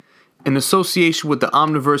In association with the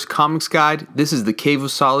Omniverse Comics Guide, this is the Cave of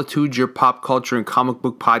Solitude, your pop culture and comic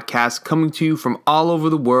book podcast coming to you from all over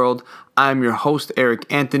the world. I'm your host,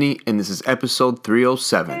 Eric Anthony, and this is episode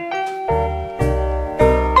 307.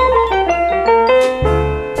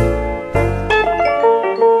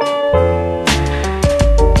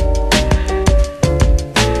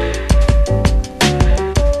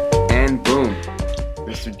 And boom,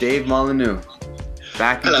 Mr. Dave Molyneux,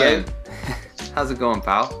 back again. How's it going,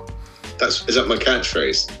 pal? Is that my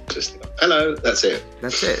catchphrase? Just hello. That's it.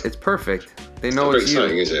 That's it. It's perfect. They know it's you.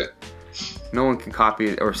 exciting, is it? No one can copy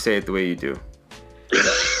it or say it the way you do.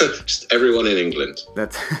 Just everyone in England.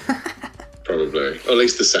 That's probably, or at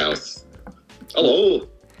least the South. Hello.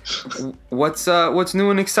 What's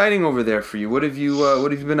new and exciting over there for you? What have you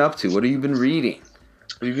been up to? What have you been reading?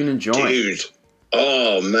 What have you been enjoying? Dude,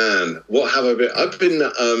 oh man, what have I been? I've been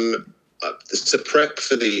to prep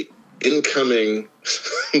for the incoming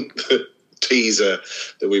teaser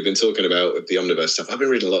that we've been talking about with the Omniverse stuff. I've been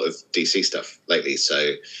reading a lot of DC stuff lately,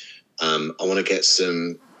 so I want to get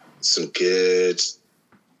some good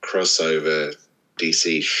crossover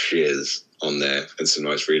DC shiz on there and some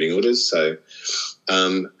nice reading orders. So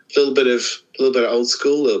a little bit of old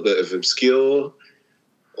school, a little bit of obscure,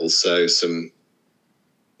 also some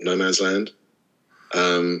No Man's Land.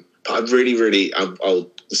 But I really,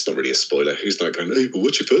 it's not really a spoiler. Who's not going, hey, but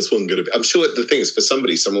what's your first one going to be? I'm sure the thing is, for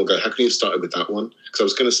somebody, someone will go, how can you have started with that one? Because I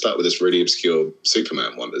was going to start with this really obscure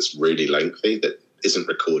Superman one that's really lengthy, that isn't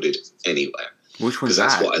recorded anywhere. Which one's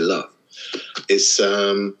that? Because that's what I love. It's,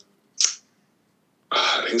 I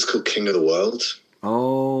think it's called King of the World.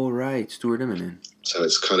 Oh, right. Stuart Immonen. So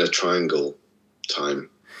it's kind of triangle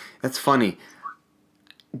time. That's funny.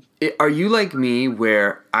 Are you like me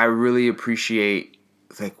where I really appreciate,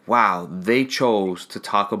 like, wow, they chose to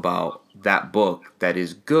talk about that book that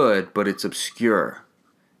is good, but it's obscure.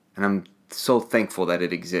 And I'm so thankful that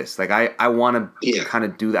it exists. Like, I want to kind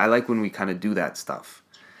of do that. I like when we kind of do that stuff.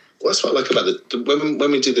 Well, that's what I like about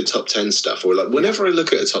when we do the top 10 stuff, or like whenever I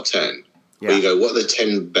look at a top 10, where you go, what are the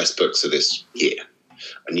 10 best books of this year?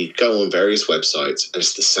 And you go on various websites, and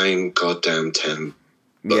it's the same goddamn 10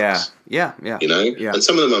 books. Yeah. You know? Yeah. And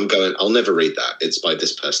some of them I'm going, I'll never read that. It's by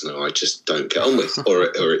this person who I just don't get on with. or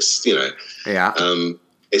it's, you know,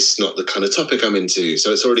 it's not the kind of topic I'm into.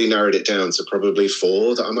 So it's already narrowed it down to probably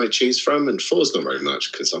 4 that I might choose from. And 4's not very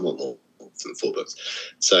much because I want more than 4 books.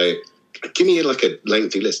 So give me like a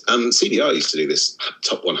lengthy list. CBR used to do this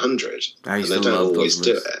top 100. And they don't always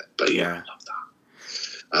do it. But yeah,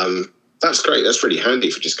 I love that. That's great. That's really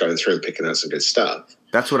handy for just going through and picking out some good stuff.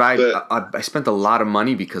 That's what I spent a lot of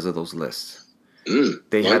money because of those lists.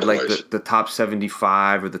 They had like the top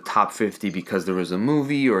 75 or the top 50 because there was a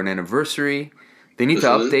movie or an anniversary. They need to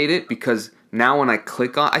update it because now when I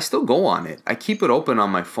click on, I still go on it. I keep it open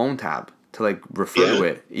on my phone tab to like refer to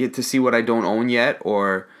it to see what I don't own yet,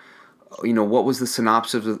 or you know, what was the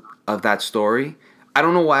synopsis of that story. I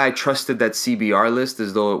don't know why I trusted that CBR list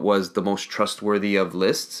as though it was the most trustworthy of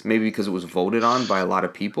lists. Maybe because it was voted on by a lot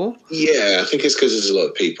of people. Yeah, I think it's because there's a lot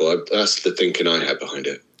of people. That's the thinking I had behind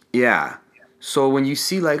it. Yeah. So when you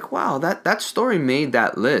see like, wow, that story made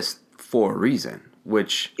that list for a reason,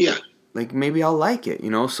 which, like, maybe I'll like it, you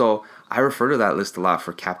know? So I refer to that list a lot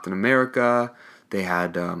for Captain America. They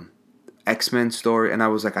had X-Men story. And I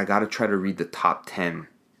was like, I got to try to read the top 10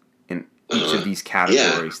 in each of these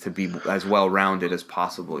categories to be as well-rounded as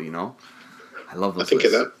possible, you know? I love those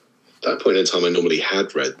lists. At that point in time, I normally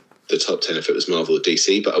had read the top 10 if it was Marvel or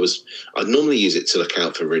DC, but I'd normally use it to look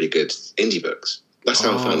out for really good indie books. That's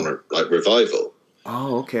how I found, like, Revival.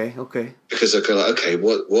 Oh, okay. Because I go like, okay,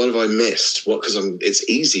 what have I missed? Because it's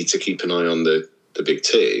easy to keep an eye on the big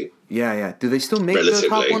two. Yeah. Do they still make the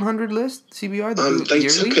top 100 list, CBR? They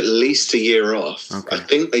took at least a year off. Okay. I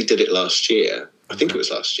think they did it last year. I think it was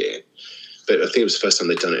last year. But I think it was the first time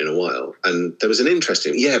they'd done it in a while. And there was an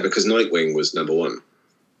interesting... Yeah, because Nightwing was number 1.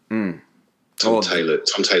 Tom Taylor's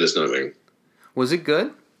Nightwing. Was it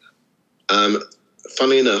good?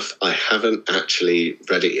 Funny enough, I haven't actually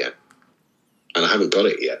read it yet. And I haven't got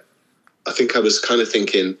it yet. I think I was kind of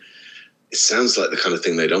thinking, it sounds like the kind of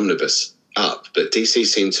thing they'd omnibus up. But DC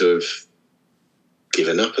seem to have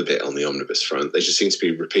given up a bit on the omnibus front. They just seem to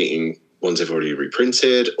be repeating ones they've already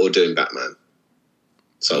reprinted or doing Batman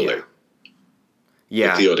solo.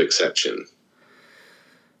 Yeah. With the odd exception.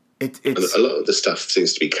 It's and a lot of the stuff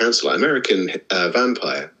seems to be cancelled. Like American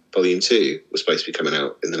Vampire Volume 2 was supposed to be coming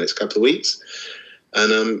out in the next couple of weeks.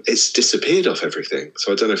 And it's disappeared off everything.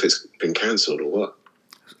 So I don't know if it's been cancelled or what.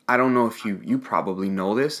 I don't know if you probably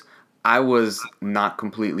know this. I was not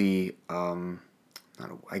completely, not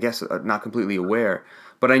completely aware.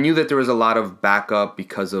 But I knew that there was a lot of backup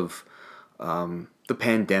because of the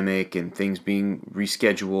pandemic and things being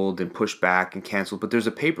rescheduled and pushed back and canceled, but there's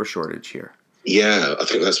a paper shortage here. Yeah, I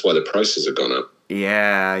think that's why the prices have gone up.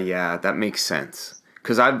 Yeah, that makes sense.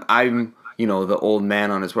 Because I'm the old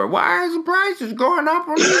man on his word. Why is the prices going up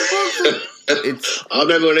on these books? I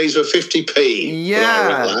remember when these were 50p.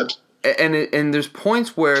 Yeah, lad. And there's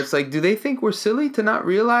points where it's like, do they think we're silly to not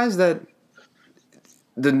realize that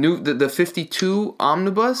the 52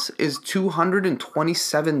 omnibus is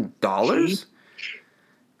 $227?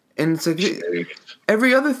 And it's like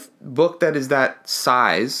every other book that is that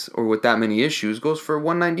size or with that many issues goes for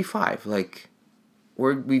 $195. Like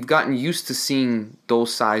we've gotten used to seeing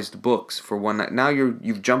those sized books for one. Now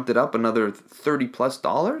you've jumped it up another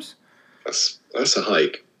 $30+. That's a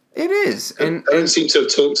hike. It is, and I don't seem to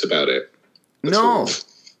have talked about it. No,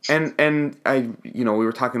 and I we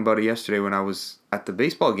were talking about it yesterday when I was at the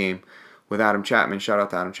baseball game with Adam Chapman. Shout out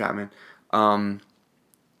to Adam Chapman.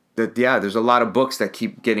 There's a lot of books that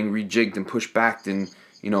keep getting rejigged and pushed back and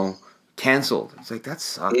canceled. It's like that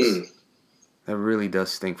sucks. That really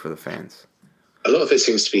does stink for the fans. A lot of it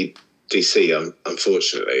seems to be DC,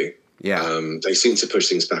 unfortunately. Yeah. They seem to push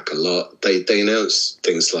things back a lot. They announce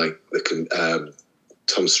things like the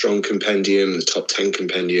Tom Strong Compendium, the Top 10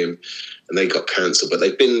 Compendium, and they got cancelled, but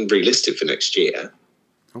they've been relisted for next year.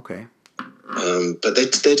 Okay. But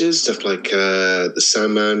they do stuff like the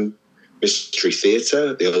Sandman Mystery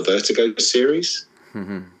Theatre, the old Vertigo series.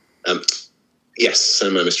 Mm-hmm. Yes,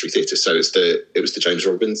 Sandman Mystery Theatre. So it was the James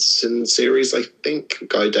Robinson series, I think,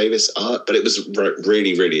 Guy Davis art, but it was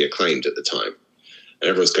really, really acclaimed at the time. And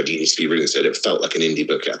everyone's going, you need to be reading this. It felt like an indie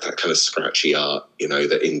book. It had that kind of scratchy art,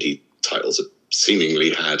 that indie titles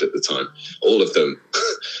seemingly had at the time. All of them.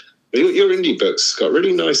 Your indie book's got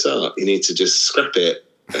really nice art. You need to just scrap it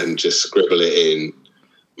and just scribble it in,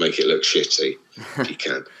 make it look shitty if you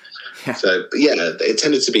can. Yeah. So, yeah, it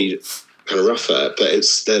tended to be kind of rougher, but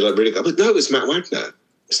they're like really good. But no, it's Matt Wagner.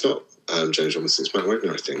 It's not James Robinson. It's Matt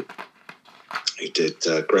Wagner, I think. He did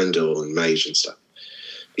Grendel and Mage and stuff.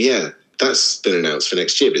 But yeah, that's been announced for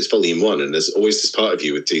next year, but it's Volume 1, and there's always this part of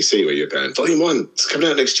you with DC where you're going, Volume 1, it's coming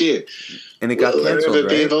out next year. And it got cancelled, right?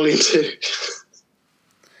 Be a Volume 2.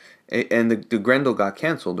 And the Grendel got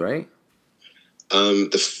cancelled, right?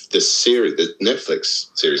 The series, the Netflix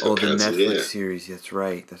series got cancelled. The Netflix series. That's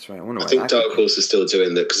right. I think Dark Horse is still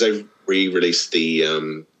doing that because they re-released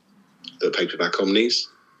the paperback omnis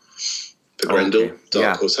for Grendel. Okay.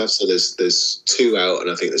 Dark Horse have. So there's 2 out,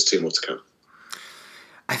 and I think there's 2 more to come.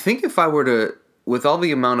 I think if I were to, with all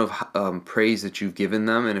the amount of praise that you've given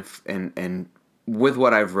them, and with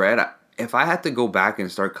what I've read, if I had to go back and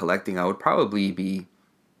start collecting, I would probably be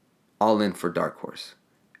all in for Dark Horse.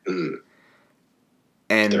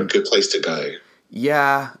 And they're a good place to go.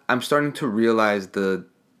 Yeah, I'm starting to realize the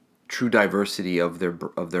true diversity of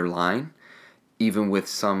their line, even with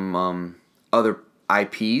some other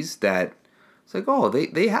IPs that it's like, oh,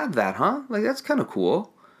 they have that, huh? Like that's kind of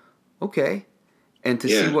cool. Okay. And to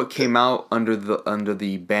see what came out under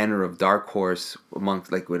the banner of Dark Horse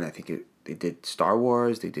amongst, like, when I think they did Star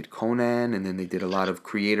Wars, they did Conan, and then they did a lot of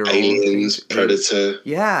creator Aliens, Predator.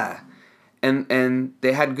 Yeah. And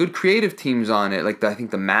they had good creative teams on it. Like I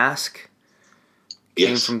think The Mask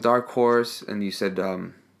came from Dark Horse, and you said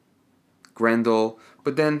Grendel.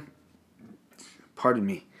 But then, pardon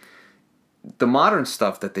me, the modern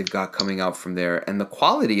stuff that they've got coming out from there, and the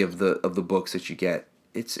quality of the books that you get,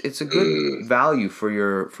 it's a good value for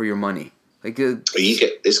your money. Like you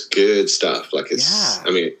get this good stuff. Like it's. Yeah.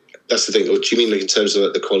 I mean, that's the thing. Or do you mean like in terms of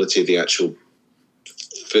like, the quality of the actual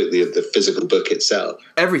the physical book itself?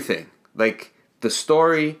 Everything. Like the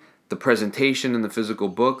story, the presentation in the physical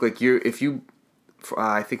book. Like I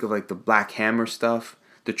think of like the Black Hammer stuff.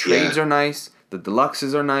 The trades are nice. The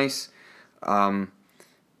deluxes are nice. You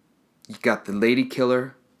got the Lady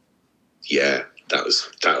Killer. Yeah, that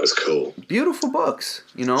was cool. Beautiful books,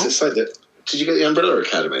 It's like that. Did you get the Umbrella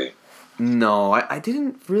Academy? No, I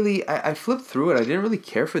didn't really. I flipped through it. I didn't really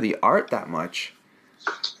care for the art that much.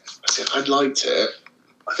 I liked it.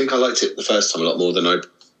 I think I liked it the first time a lot more than I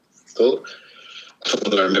thought. More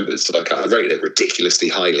than I remembered. So like I rated it ridiculously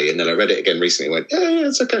highly, and then I read it again recently and went, yeah,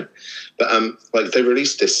 it's okay. But like they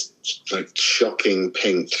released this like shocking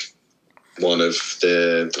pink one of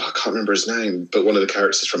the, I can't remember his name, but one of the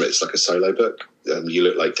characters from it is like a solo book. You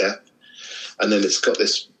Look Like Death, and then it's got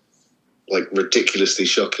this like ridiculously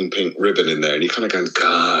shocking pink ribbon in there, and you're kind of going,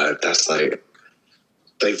 God, that's like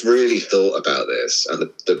they've really thought about this, and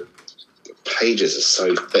the pages are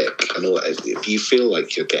so thick and all that. If you feel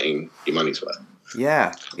like you're getting your money's worth.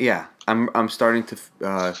 Yeah. I'm starting to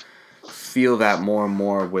feel that more and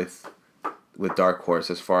more with Dark Horse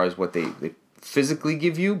as far as what they physically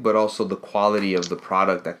give you, but also the quality of the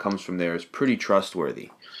product that comes from there is pretty trustworthy.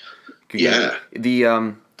 Yeah.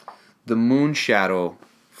 The Moon Shadow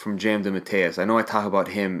from J.M. DeMatteis. I know I talk about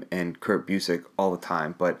him and Kurt Busiek all the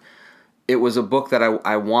time, but it was a book that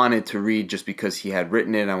I wanted to read just because he had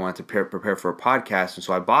written it. And I wanted to prepare for a podcast, and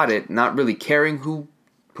so I bought it, not really caring who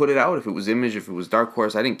put it out, if it was Image, if it was Dark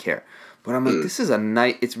Horse, I didn't care. But I'm like, this is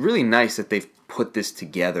it's really nice that they've put this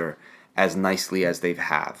together as nicely as they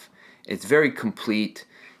have. It's very complete.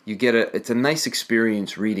 It's a nice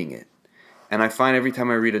experience reading it. And I find every time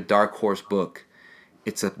I read a Dark Horse book,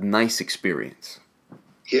 it's a nice experience.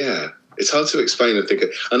 Yeah. It's hard to explain and think.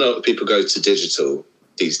 I know people go to digital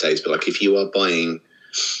these days, but like if you are buying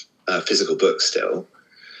physical books still,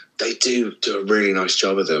 they do a really nice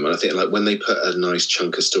job of them. And I think like when they put a nice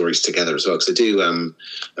chunk of stories together as well, because they do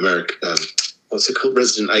what's it called?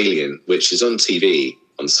 Resident Alien, which is on TV,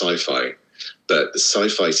 on Sci-Fi. But the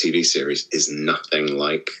Sci-Fi TV series is nothing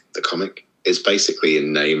like the comic. It's basically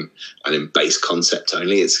in name and in base concept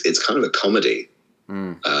only. It's kind of a comedy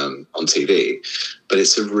on TV, but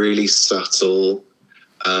it's a really subtle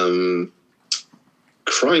crime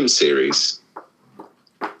series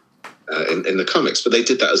in the comics. But they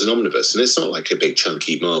did that as an omnibus, and it's not like a big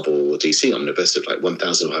chunky Marvel or DC omnibus of like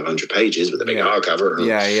 1,500 pages with a big hardcover.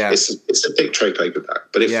 Yeah. It's a big trade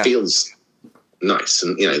paperback, but it feels nice,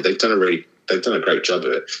 and they've done a great job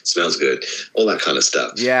of it. Smells good, all that kind of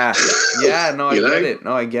stuff. Yeah. No, I get it.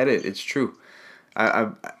 No, I get it. It's true.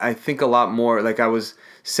 I think a lot more. Like I was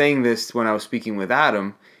saying this when I was speaking with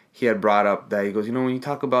Adam. He had brought up that he goes, when you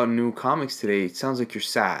talk about new comics today, it sounds like you're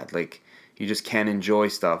sad. Like you just can't enjoy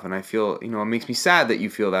stuff. And I feel, it makes me sad that you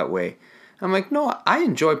feel that way. I'm like, no, I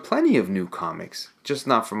enjoy plenty of new comics, just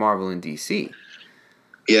not from Marvel and DC.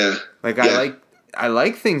 Yeah. Like I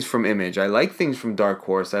like things from Image. I like things from Dark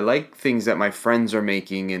Horse. I like things that my friends are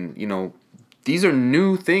making, and these are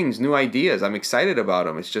new things, new ideas. I'm excited about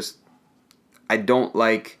them. It's just I don't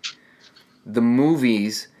like the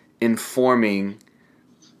movies informing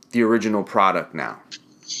the original product now.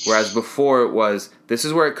 Whereas before it was, this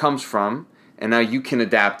is where it comes from, and now you can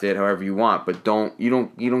adapt it however you want, but you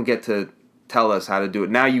don't get to tell us how to do it.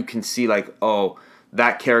 Now you can see like, oh,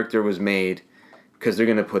 that character was made because they're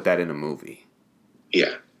going to put that in a movie.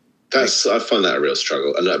 Yeah. I find that a real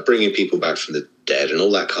struggle. And like bringing people back from the dead and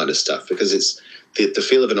all that kind of stuff, because it's the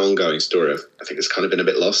feel of an ongoing story, I think, has kind of been a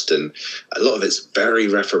bit lost, and a lot of it's very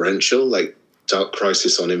referential, like Dark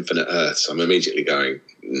Crisis on Infinite Earths. I'm immediately going,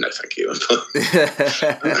 no, thank you.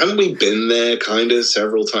 Haven't we been there kind of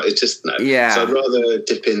several times? It's just, no. Yeah. So I'd rather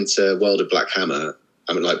dip into World of Black Hammer.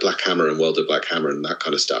 I mean, like Black Hammer and World of Black Hammer and that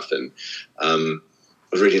kind of stuff. And I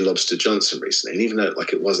was reading Lobster Johnson recently, and even though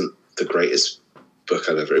like it wasn't the greatest book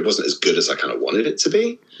it wasn't as good as I kind of wanted it to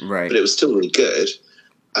be. Right. But it was still really good.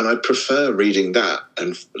 And I prefer reading that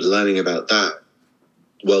and learning about that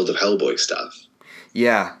World of Hellboy stuff.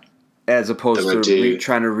 Yeah. As opposed to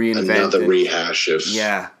trying to reinvent another rehash of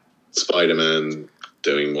Yeah. Spider-Man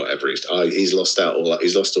doing whatever he's lost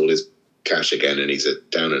all his cash again, and he's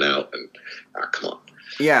down and out, and come on.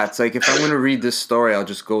 Yeah, it's like if I'm going to read this story, I'll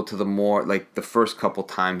just go to the more like the first couple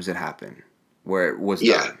times it happened, where it was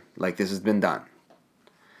done. Like this has been done.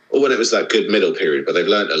 Or when it was that good middle period, but they've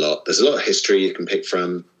learned a lot. There's a lot of history you can pick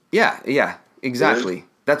from. Yeah, exactly. You know?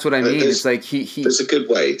 That's what I mean. It's like he. There's a good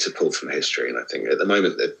way to pull from history, and I think at the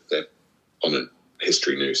moment they're on a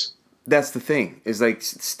history news. That's the thing. Is like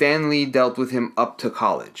Stan Lee dealt with him up to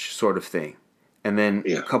college, sort of thing, and then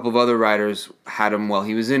a couple of other writers had him while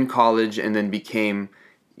he was in college, and then became,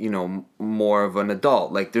 more of an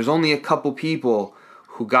adult. Like there's only a couple people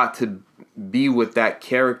who got to be with that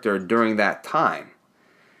character during that time.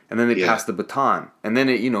 And then they pass the baton. And then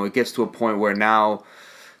it gets to a point where now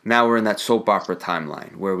we're in that soap opera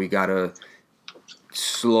timeline where we gotta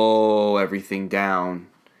slow everything down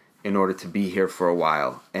in order to be here for a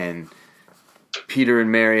while. And Peter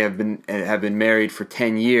and Mary have been married for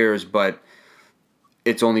 10 years, but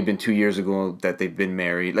it's only been 2 years ago that they've been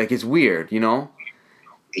married. Like it's weird,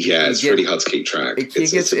 Yeah, it's really hard to keep track.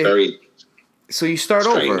 It's very so you start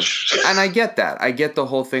strange. over. And I get that. I get the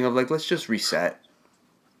whole thing of like, let's just reset.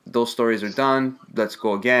 Those stories are done. Let's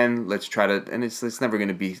go again. Let's try to, and it's never going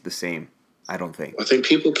to be the same. I don't think. I think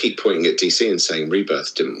people keep pointing at DC and saying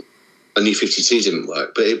Rebirth didn't, and New 52 didn't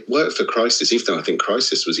work, but it worked for Crisis. Even though I think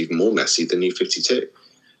Crisis was even more messy than New 52.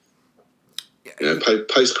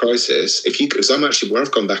 Post Crisis, because I'm actually where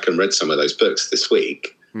I've gone back and read some of those books this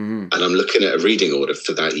week, and I'm looking at a reading order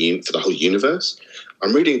for that for the whole universe.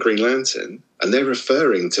 I'm reading Green Lantern, and they're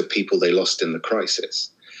referring to people they lost in the Crisis.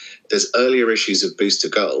 There's earlier issues of Booster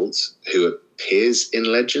Gold, who appears in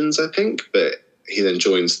Legends, I think, but he then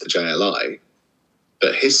joins the JLI.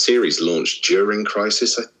 but his series launched during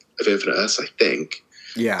Crisis of Infinite Earths, I think.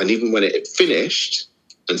 Yeah. And even when it finished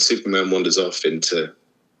and Superman wanders off into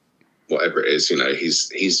whatever it is,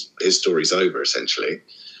 his story's over essentially.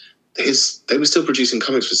 They were still producing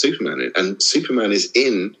comics for Superman, and Superman is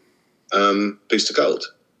in Booster Gold.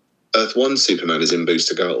 Earth 1 Superman is in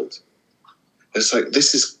Booster Gold. It's like,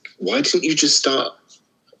 why didn't you just start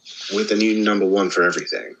with a new number one for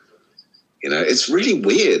everything? It's really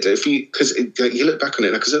weird because you look back on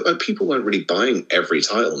it now, because people weren't really buying every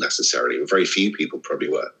title necessarily. Very few people probably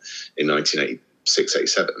were in 1986,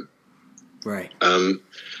 87. Right. And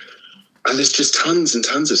there's just tons and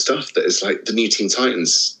tons of stuff that is like the new Teen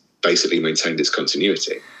Titans basically maintained its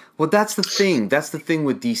continuity. Well, that's the thing. That's the thing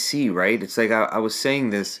with DC, right? It's like I was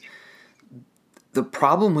saying this. The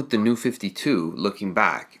problem with the New 52, looking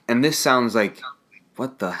back, and this sounds like,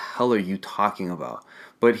 what the hell are you talking about?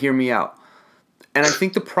 But hear me out. And I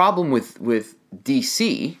think the problem with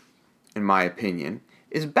DC, in my opinion,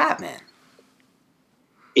 is Batman.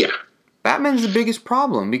 Yeah. Batman's the biggest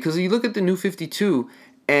problem, because you look at the New 52,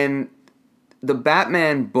 and the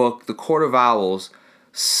Batman book, The Court of Owls,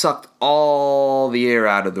 sucked all the air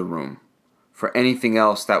out of the room for anything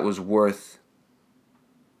else that was worth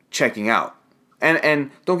checking out. And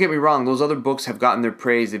don't get me wrong, those other books have gotten their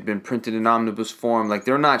praise. They've been printed in omnibus form. Like,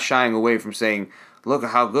 they're not shying away from saying, look at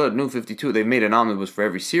how good New 52. They've made an omnibus for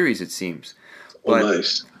every series, it seems. But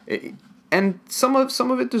nice. And some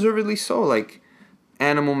of it deservedly so. Like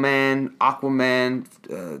Animal Man,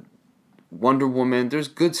 Aquaman, Wonder Woman. There's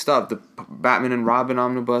good stuff. The Batman and Robin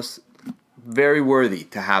omnibus, very worthy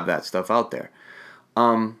to have that stuff out there.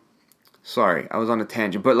 Sorry, I was on a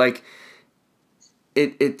tangent, but like,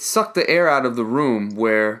 it sucked the air out of the room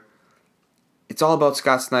where it's all about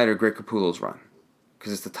Scott Snyder, Greg Capullo's run,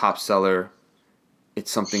 because it's the top seller. It's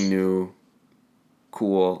something new,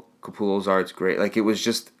 cool. Capullo's art's great. Like, it was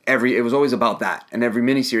just it was always about that, and every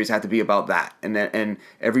miniseries had to be about that, and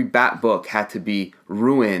every Bat book had to be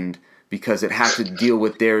ruined because it had to deal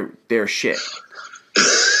with their shit.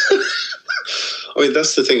 I mean,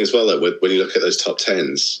 that's the thing as well, that when you look at those top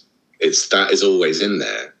tens, that is always in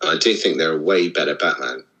there. And I do think there are way better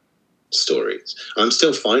Batman stories. I'm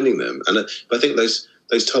still finding them, and I think those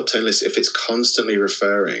top 10 lists, if it's constantly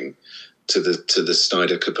referring to the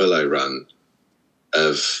Snyder Capullo run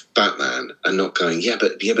of Batman and not going,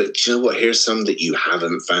 but do you know what? Here's some that you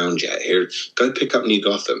haven't found yet. Here, go pick up New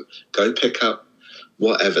Gotham. Go pick up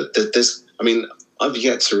whatever. I've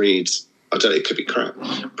yet to read. I don't know. It could be crap.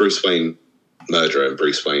 Bruce Wayne Murderer and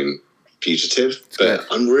Bruce Wayne Fugitive, but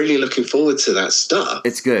I'm really looking forward to that stuff.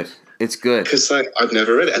 It's good. Because I've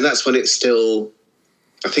never read it, and that's when it's still.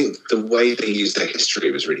 I think the way they used their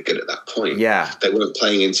history was really good at that point. Yeah, they weren't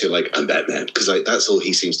playing into like, I'm Batman, because that's all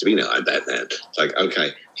he seems to be now. I'm Batman. Like,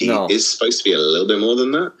 okay, he is supposed to be a little bit more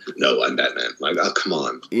than that. No, I'm Batman. Like, oh, come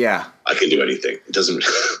on. Yeah, I can do anything. It doesn't.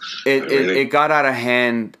 It got out of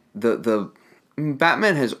hand. The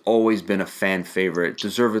Batman has always been a fan favorite,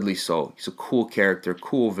 deservedly so. He's a cool character,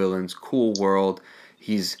 cool villains, cool world.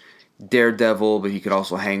 He's Daredevil, but he could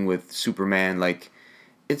also hang with Superman. Like,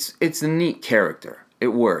 it's a neat character. It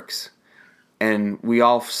works. And we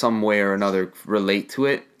all, some way or another, relate to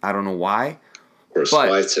it. I don't know why. Or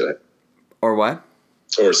aspire to it. Or what?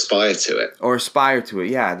 Or aspire to it. Or aspire to it.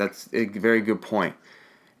 Yeah, that's a very good point.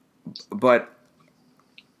 But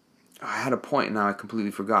I had a point, now I completely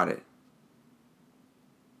forgot it.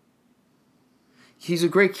 He's a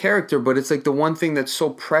great character, but it's like the one thing that's so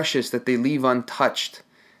precious that they leave untouched.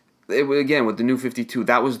 Again, with the New 52,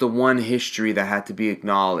 that was the one history that had to be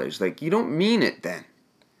acknowledged. Like, you don't mean it then.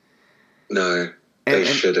 No, they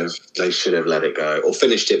should have let it go, or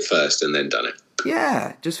finished it first and then done it.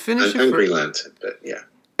 Yeah, just finish it. And Green Lantern, but yeah.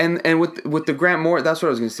 And with the Grant Morrison, that's what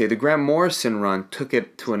I was going to say. The Grant Morrison run took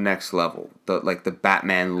it to a next level. The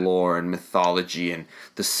Batman lore and mythology and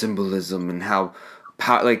the symbolism and how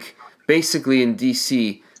basically in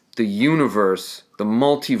DC, the universe, the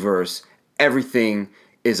multiverse, everything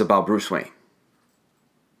is about Bruce Wayne.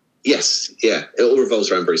 Yes, yeah. It all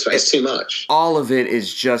revolves around Bruce Wayne. It's too much. All of it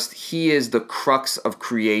is just, he is the crux of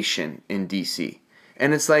creation in DC.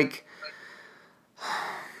 And it's like,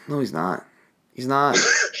 no, he's not. He's not.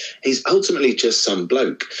 He's ultimately just some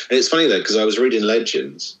bloke. And it's funny, though, because I was reading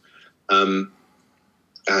Legends, and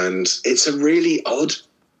it's a really odd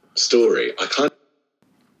story.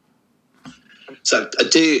 So I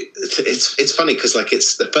do. It's funny because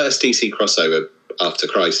it's the first DC crossover after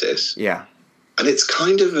Crisis. Yeah. And it's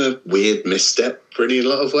kind of a weird misstep, really, in a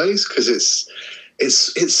lot of ways, because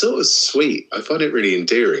it's sort of sweet. I find it really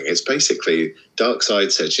endearing. It's basically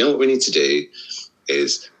Darkseid said, you know what we need to do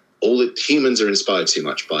is all the humans are inspired too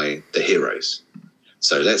much by the heroes.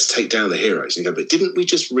 So let's take down the heroes. And you go, but didn't we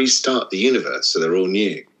just restart the universe so they're all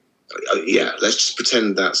new? Yeah, let's just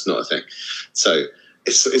pretend that's not a thing. So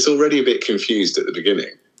it's already a bit confused at the beginning.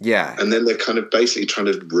 Yeah. And then they're kind of basically trying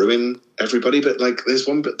to ruin everybody. But like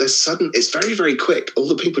there's sudden, it's very, very quick. All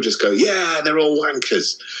the people just go, yeah, they're all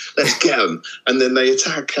wankers. Let's get them. And then they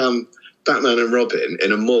attack Batman and Robin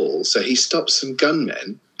in a mall. So he stops some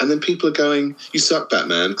gunmen. And then people are going, you suck,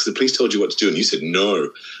 Batman, because the police told you what to do. And you said, no.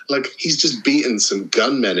 Like, he's just beaten some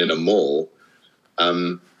gunmen in a mall.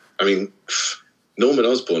 I mean, Norman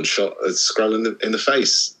Osborn shot a Skrull in the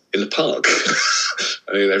face in the park.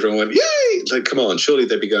 I mean, everyone went, yay! Like, come on, surely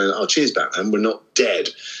they'd be going, oh, cheers, Batman, we're not dead.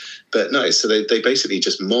 But no, so they basically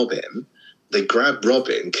just mob him. They grab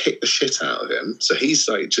Robin, kick the shit out of him. So he's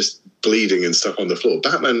like just bleeding and stuff on the floor.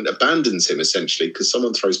 Batman abandons him essentially because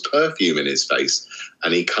someone throws perfume in his face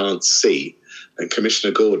and he can't see. And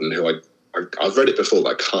Commissioner Gordon, who I've read it before,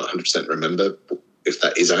 but I can't 100% remember if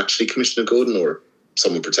that is actually Commissioner Gordon or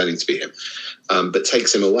someone pretending to be him, but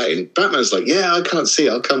takes him away. And Batman's like, yeah, I can't see.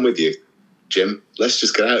 I'll come with you, Jim. Let's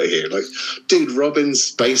just get out of here. Like, dude,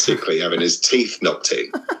 Robin's basically having his teeth knocked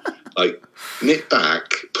in. Like, nip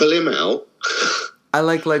back, pull him out. I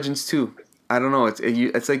like Legends too. I don't know.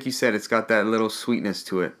 It's like you said. It's got that little sweetness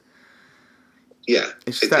to it. Yeah,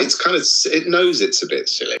 it's kind of. It knows it's a bit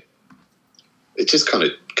silly. It just kind of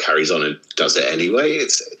carries on and does it anyway.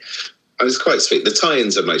 It's quite sweet. The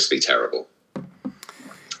tie-ins are mostly terrible,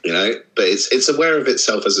 you know, but it's aware of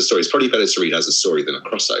itself as a story. It's probably better to read as a story than a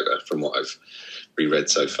crossover, from what I've reread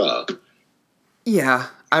so far. Yeah,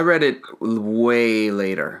 I read it way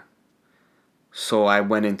later, so I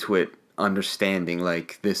went into it understanding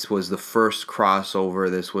like this was the first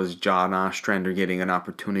crossover. This was John Ostrander getting an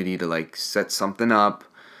opportunity to like set something up,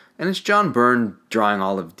 and it's John Byrne drawing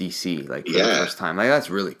all of DC like for the first time. Like,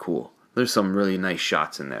 that's really cool. There's some really nice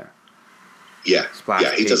shots in there. Yeah,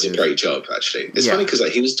 he does a great job actually. It's funny because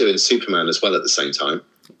like he was doing Superman as well at the same time.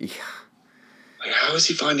 Yeah, like how is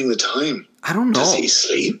he finding the time? I don't know. Does he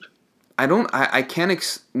sleep? I can't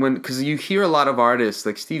because you hear a lot of artists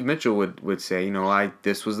like Steve Mitchell would say, you know,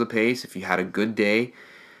 this was the pace if you had a good day,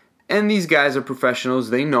 and these guys are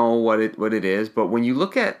professionals, they know what it is. But when you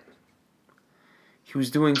look at, he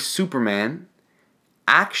was doing Superman,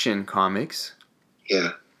 Action Comics,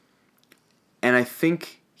 and I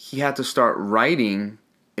think he had to start writing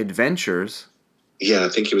Adventures. Yeah, I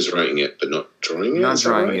think he was writing it, but not drawing it. Not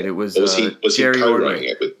drawing it. It was he co-writing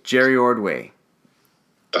it with Jerry Ordway?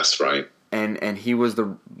 That's right. And he was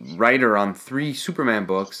the writer on 3 Superman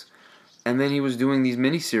books, and then he was doing these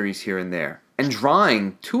miniseries here and there, and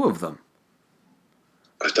drawing 2 of them.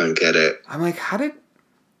 I don't get it. I'm like, how did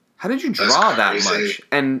you draw that much?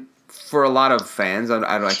 And for a lot of fans,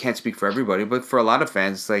 I can't speak for everybody, but for a lot of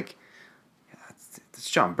fans, it's like, it's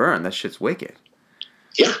John Byrne. That shit's wicked.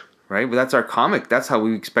 Yeah. Right? But that's our comic. That's how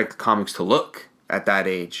we expect comics to look at that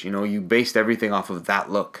age. You know, you based everything off of that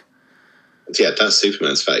look. Yeah, that's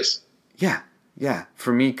Superman's face. Yeah.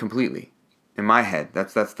 For me, completely. In my head,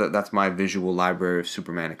 that's my visual library of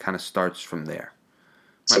Superman. It kind of starts from there.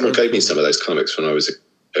 Someone gave me some of those comics when I was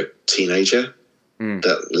a teenager.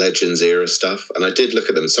 That Legends era stuff, and I did look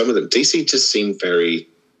at them. Some of them, DC just seemed very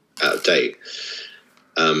out of date.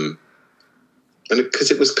 And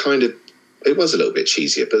because it was a little bit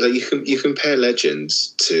cheesier. But like you compare Legends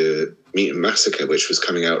to Mutant Massacre, which was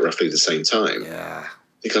coming out roughly the same time. Yeah.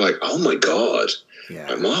 You're like, oh my God. Yeah.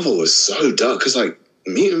 Like, Marvel was so dark. Because like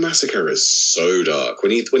Mutant Massacre is so dark.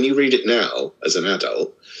 When you read it now as an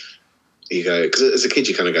adult, you go, because as a kid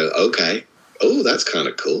you kind of go, okay, oh, that's kind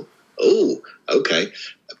of cool. Oh, okay.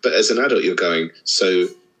 But as an adult you're going, so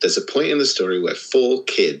there's a point in the story where 4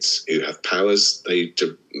 kids who have powers they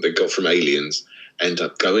got from aliens end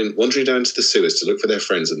up wandering down to the sewers to look for their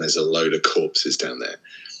friends, and there's a load of corpses down there.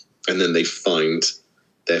 And then they find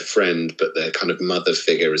their friend, but their kind of mother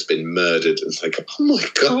figure has been murdered. It's like, oh my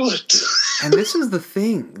God. And this is the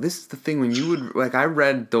thing. When you would, like, I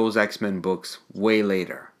read those X-Men books way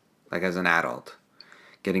later, like as an adult,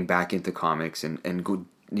 getting back into comics and go,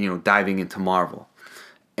 you know, diving into Marvel.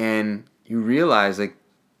 And you realize, like,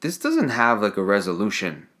 this doesn't have like a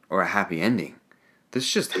resolution or a happy ending. This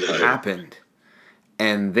just happened.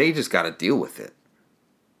 And they just got to deal with it.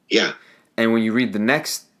 Yeah. And when you read the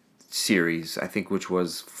next series, I think, which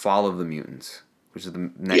was Fall of the Mutants, which is the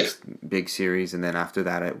next big series, and then after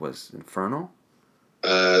that it was Inferno.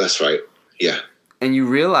 That's right. Yeah. And you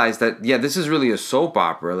realize that, this is really a soap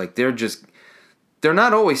opera. Like, they're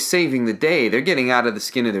not always saving the day. They're getting out of the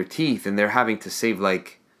skin of their teeth, and they're having to save,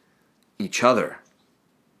 like, each other.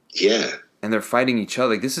 Yeah. And they're fighting each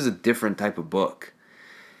other. Like, this is a different type of book.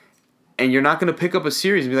 And you're not going to pick up a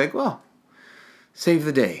series and be like, well, save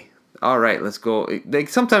the day. All right, let's go. Like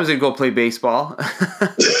sometimes they'd go play baseball.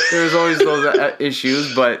 There's always those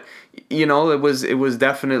issues, but it was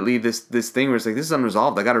definitely this thing where it's like, this is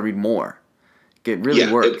unresolved. I got to read more. It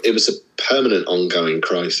really worked. It was a permanent, ongoing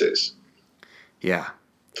crisis. Yeah,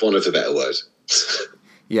 for want of a better word.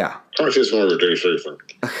 Yeah, crisis more of a DC thing.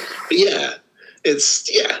 Yeah,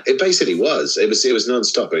 it basically was. It was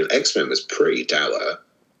non-stop. I mean, X-Men was pretty dour.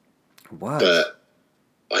 What? But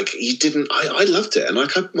like you didn't. I loved it,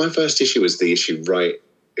 and my first issue was the issue right.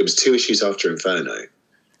 It was 2 issues after Inferno.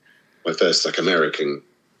 My first American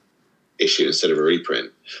issue instead of a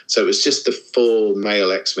reprint. So it was just the 4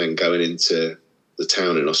 male X-Men going into the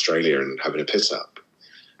town in Australia and having a piss up.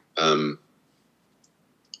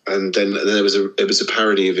 And then it was a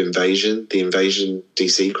parody of Invasion, the Invasion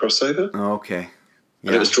DC crossover. Oh, okay. Yeah.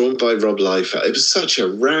 And it was drawn by Rob Liefeld. It was such a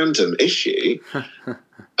random issue.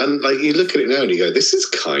 And you look at it now and you go, this is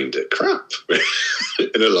kind of crap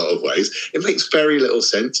in a lot of ways. It makes very little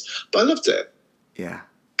sense, but I loved it. Yeah.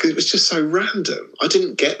 Because it was just so random. I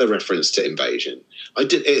didn't get the reference to Invasion.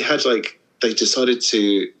 It had they decided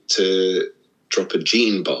to drop a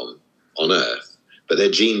gene bomb on Earth. But their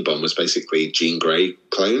gene bomb was basically Jean Grey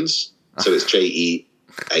clones. So it's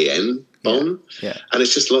JEAN bomb. Yeah. And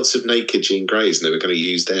it's just lots of naked Jean Greys, and they were going to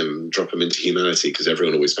use them, drop them into humanity, because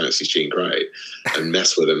everyone always fancies Jean Grey, and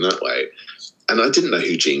mess with them that way. And I didn't know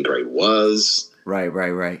who Jean Grey was.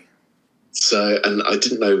 Right. So, and I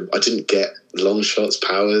didn't get Longshot's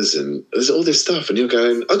powers, and there's all this stuff, and you're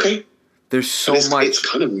going, okay. There's so much. It's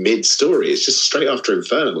kind of mid-story. It's just straight after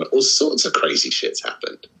Inferno, where all sorts of crazy shit's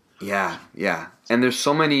happened. Yeah. And there's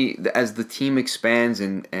so many, as the team expands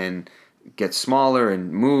and gets smaller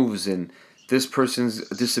and moves, and this person's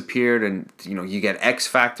disappeared, and you get X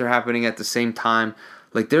Factor happening at the same time.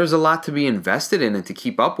 There's a lot to be invested in and to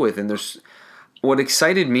keep up with. And there's what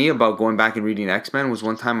excited me about going back and reading X-Men was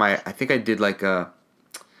one time I think I did a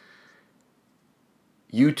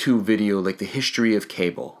YouTube video, the history of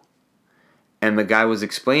cable, and the guy was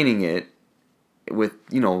explaining it with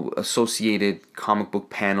associated comic book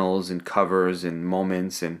panels and covers and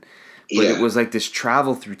moments, but it was this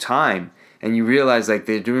travel through time, and you realize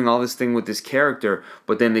they're doing all this thing with this character,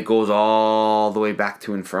 but then it goes all the way back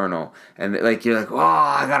to Inferno, and you're oh,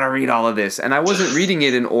 I gotta read all of this, and I wasn't reading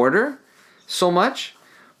it in order so much,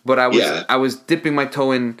 but I was dipping my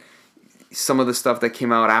toe in some of the stuff that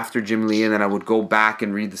came out after Jim Lee, and then I would go back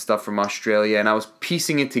and read the stuff from Australia, and I was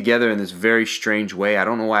piecing it together in this very strange way. I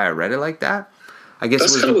don't know why I read it like that. I guess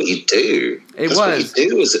that's kind of what you do. What you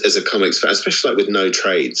do as a comics fan, especially with no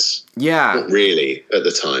trades. Yeah, not really at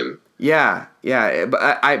the time. Yeah,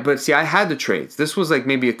 but see, I had the trades. This was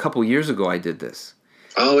maybe a couple years ago. I did this.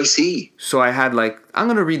 Oh, I see. So I had I'm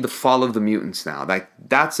gonna read the Fall of the Mutants now.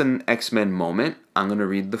 That's an X-Men moment. I'm gonna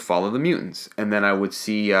read the Fall of the Mutants, and then I would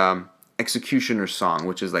see Executioner's Song,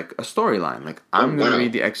 which is a storyline. I'm gonna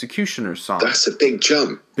read the Executioner's Song. That's a big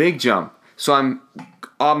jump. Big jump. So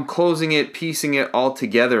I'm closing it, piecing it all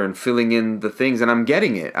together, and filling in the things, and I'm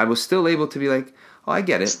getting it. I was still able to be oh, I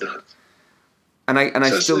get it. And I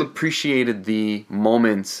still appreciated the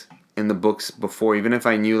moments in the books before, even if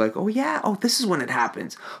I knew oh this is when it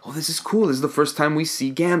happens. Oh, this is cool. This is the first time we see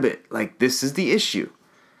Gambit. This is the issue.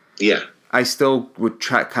 Yeah. I still would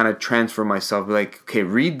kind of transfer myself, okay,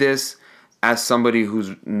 read this as somebody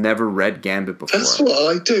who's never read Gambit before. That's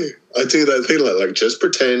what I do. I do that thing just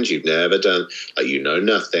pretend you've never done, you know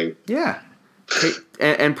nothing. Yeah.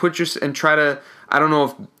 and try to, I don't know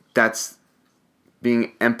if that's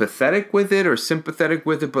being empathetic with it or sympathetic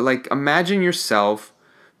with it, but imagine yourself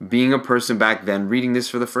being a person back then reading this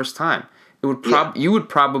for the first time. It would you would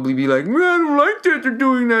probably be man, I don't like that they're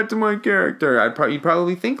doing that to my character. You'd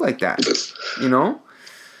probably think like that.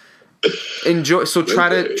 Enjoy. So try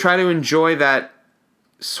to enjoy that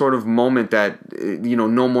sort of moment that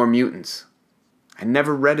no more mutants. I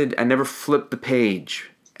never read it. I never flipped the page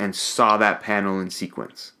and saw that panel in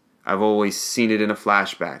sequence. I've always seen it in a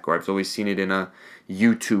flashback, or I've always seen it in a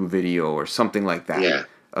YouTube video or something like that. Yeah,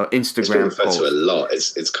 Instagram it's been referred post. to a lot.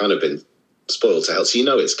 It's kind of been spoiled to hell, so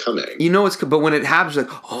it's coming. But when it happens,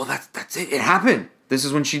 oh, that's it. It happened. This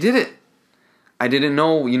is when she did it. I didn't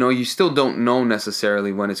know. You still don't know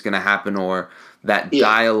necessarily when it's going to happen or that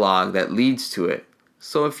dialogue that leads to it.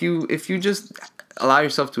 So if you just allow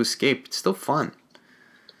yourself to escape, it's still fun.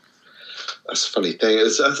 That's a funny thing.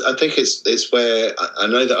 I think it's where I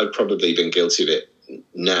know that I've probably been guilty of it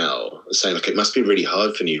now, saying it must be really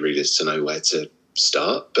hard for new readers to know where to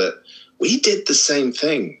start. But we did the same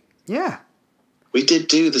thing. Yeah. We did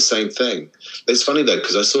do the same thing. It's funny, though,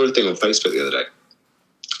 because I saw a thing on Facebook the other day.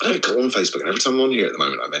 I don't go on Facebook, and every time I'm on here at the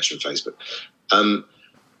moment, I mention Facebook.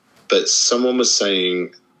 but someone was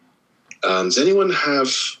saying, does anyone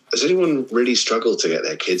really struggle to get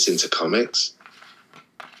their kids into comics?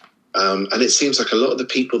 And it seems like a lot of the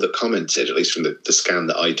people that commented, at least from the scan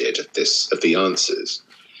that I did of the answers,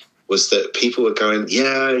 was that people were going,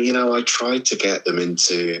 yeah, I tried to get them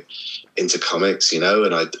into comics, and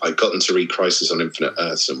I got them to read Crisis on Infinite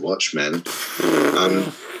Earths and Watchmen.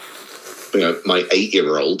 My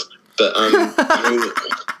 8-year-old. But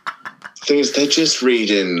the thing is, they're just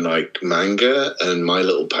reading like manga and My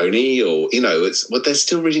Little Pony, or they're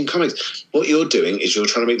still reading comics. What you're doing is you're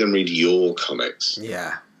trying to make them read your comics.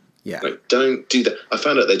 Yeah. Yeah. Like, don't do that. I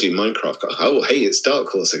found out they do Minecraft. Oh, hey, it's Dark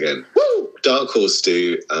Horse again. Woo! Dark Horse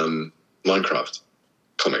do Minecraft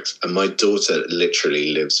comics, and my daughter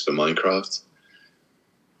literally lives for Minecraft.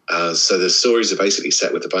 So the stories are basically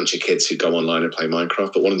set with a bunch of kids who go online and play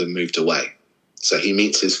Minecraft, but one of them moved away. So he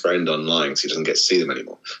meets his friend online, so he doesn't get to see them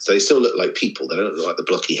anymore. So they still look like people. They don't look like the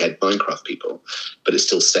blocky head Minecraft people, but it's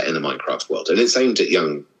still set in the Minecraft world, and it's aimed at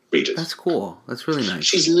young readers. That's cool. That's really nice.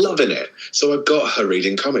 She's loving it. So I've got her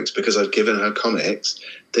reading comics because I've given her comics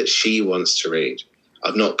that she wants to read.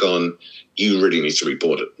 I've not gone, you really need to read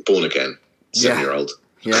Born Again, 7-year-old.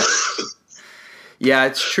 Yeah. Yeah,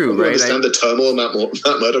 it's true, right? I understand the turmoil Matt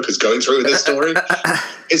Murdock is going through in this story.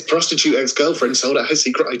 His prostitute ex-girlfriend sold out her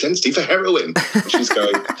secret identity for heroin. And she's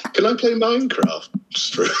going, can I play Minecraft?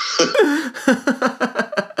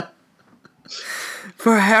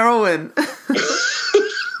 For heroin.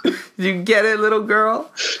 You get it, little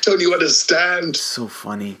girl? Don't you understand? So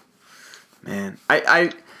funny. Man.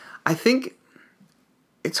 I think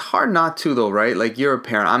it's hard not to, though, right? Like, you're a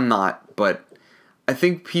parent. I'm not, but I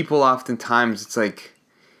think people oftentimes, it's like,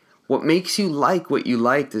 what makes you like what you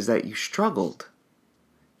liked is that you struggled,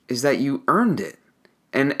 is that you earned it.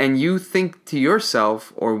 And you think to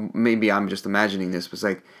yourself, or maybe I'm just imagining this, but it's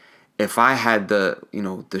like, if I had the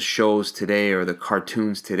shows today or the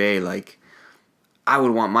cartoons today, like, I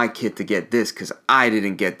would want my kid to get this because I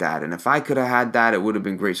didn't get that. And if I could have had that, it would have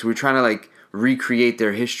been great. So we're trying to, like, recreate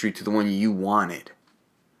their history to the one you wanted.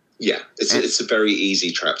 Yeah, it's a very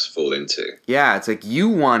easy trap to fall into. Yeah, it's like you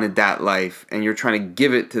wanted that life, and you're trying to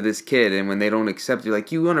give it to this kid, and when they don't accept, you're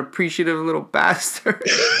like, you unappreciative little bastard.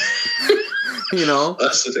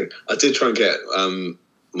 That's the thing. I did try and get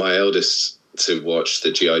my eldest to watch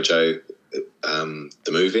the G.I. Joe,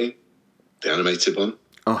 the movie, the animated one.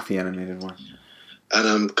 Oh, the animated one.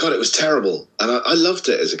 And, God, it was terrible. And I loved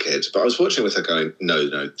it as a kid, but I was watching it with her going,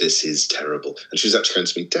 no, this is terrible. And she was actually going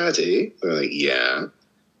to me, Daddy? And I'm like, yeah.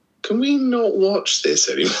 Can we not watch this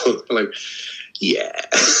anymore? I'm like, yeah,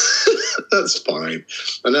 that's fine.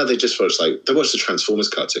 And now they just watch the Transformers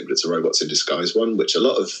cartoon, but it's a Robots in Disguise one, which a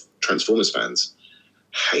lot of Transformers fans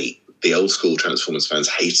hate. The old school Transformers fans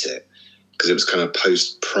hate it because it was kind of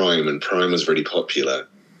post-Prime, and Prime was really popular.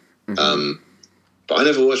 Mm-hmm. But I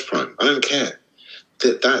never watched Prime. I don't care.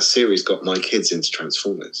 That series got my kids into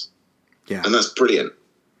Transformers. Yeah. And that's brilliant.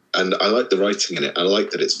 And I like the writing in it. I like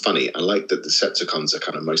that it's funny. I like that the Decepticons are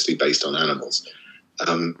kind of mostly based on animals.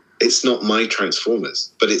 It's not my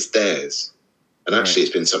Transformers, but it's theirs. And actually,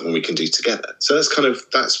 It's been something we can do together. So that's how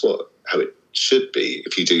it should be.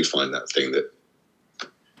 If you do find that thing that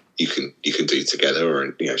you can do together,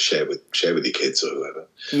 or share with your kids or whoever.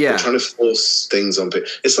 Yeah, but trying to force things on people.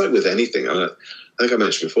 It's like with anything. I think I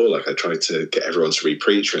mentioned before, like I tried to get everyone to read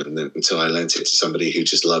Preacher, and then until I lent it to somebody who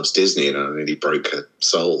just loves Disney, and I nearly broke her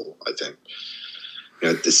soul, I think.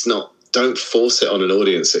 It's not, don't force it on an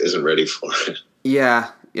audience that isn't ready for it.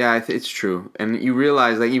 Yeah, it's true. And you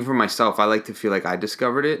realize, like, even for myself, I like to feel like I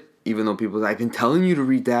discovered it, even though people say, I've been telling you to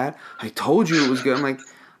read that. I told you it was good. I'm like,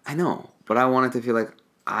 I know, but I wanted to feel like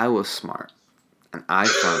I was smart. And I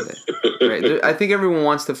found it. Right? I think everyone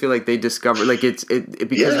wants to feel like they discovered, like because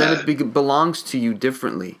then it belongs to you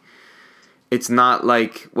differently. It's not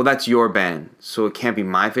like, well, that's your band, so it can't be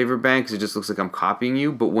my favorite band because it just looks like I'm copying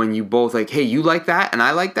you. But when you both like, hey, you like that and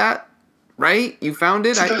I like that, right? You found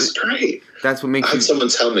it. That's great. That's what makes. I had someone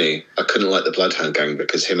tell me I couldn't like the Bloodhound Gang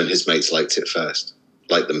because him and his mates liked them first.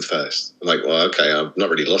 I'm like, well, okay, I've not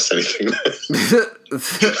really lost anything.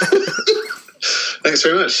 Thanks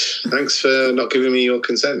very much. Thanks for not giving me your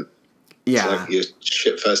consent. Yeah. It's like your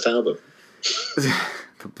shit first album.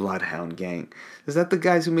 The Bloodhound Gang. Is that the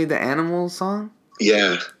guys who made the Animal song?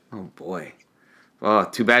 Yeah. Oh, boy. Oh,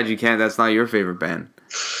 too bad you can't. That's not your favorite band.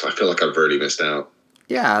 I feel like I've really missed out.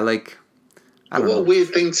 Yeah, like, I don't know. What a weird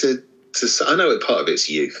thing to say. I know part of it's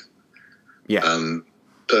youth. Yeah.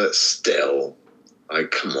 But still,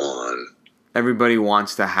 like, come on. Everybody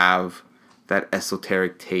wants to have that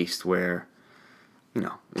esoteric taste where,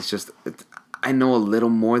 it's just, I know a little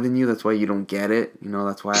more than you. That's why you don't get it.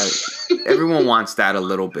 That's why everyone wants that a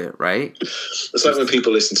little bit, right? It's like when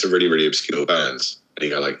people listen to really, really obscure bands and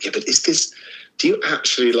you go like, yeah, but do you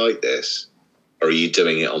actually like this? Or are you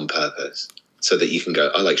doing it on purpose so that you can go,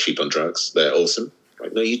 I like Sheep on Drugs. They're awesome.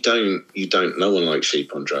 Like, no, you don't. You don't. No one likes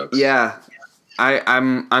Sheep on Drugs. Yeah.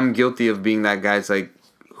 I'm guilty of being that guy. It's like,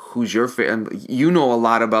 who's your favorite? You know a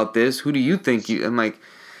lot about this. Who do you think you? I'm like,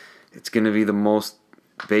 it's gonna be the most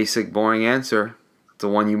basic, boring answer. The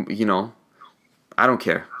one you know. I don't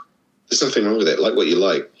care. There's nothing wrong with it. Like what you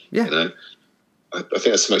like. Yeah. I think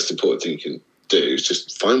that's the most important thing you can do is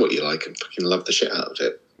just find what you like and fucking love the shit out of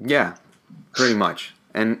it. Yeah, pretty much.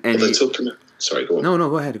 And sorry, go on. No,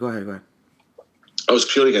 go ahead. I was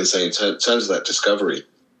purely going to say in terms of that discovery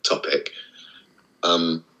topic.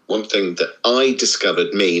 One thing that I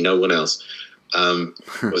discovered, no one else,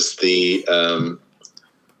 was the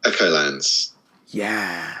Echolands.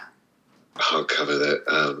 Yeah. Hardcover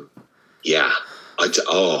that.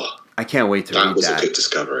 I can't wait to read that. That was a good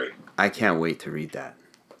discovery. I can't wait to read that.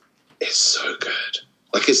 It's so good.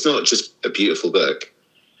 Like, it's not just a beautiful book.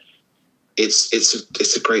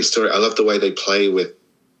 It's a great story. I love the way they play with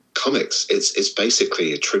comics. It's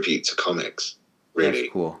basically a tribute to comics. Really.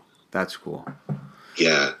 That's cool.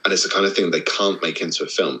 Yeah, and it's the kind of thing they can't make into a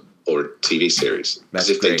film or a TV series. Because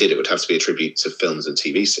if they did, it would have to be a tribute to films and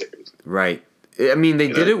TV series. Right. I mean, they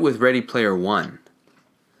did it with Ready Player One.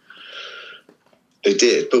 They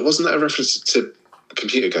did, but wasn't that a reference to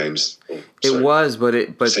computer games? It was,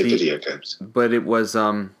 video games. But it was.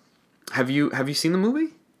 Have you seen the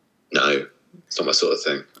movie? No, it's not my sort of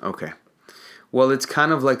thing. Okay, well, it's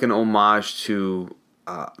kind of like an homage to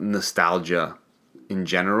nostalgia in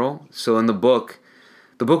general. So in the book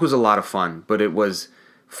was a lot of fun, but it was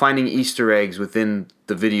finding Easter eggs within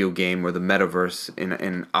the video game or the metaverse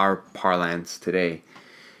in our parlance today.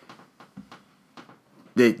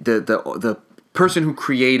 The person who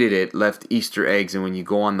created it left Easter eggs, and when you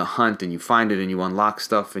go on the hunt and you find it and you unlock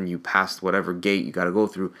stuff and you pass whatever gate you got to go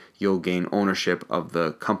through, you'll gain ownership of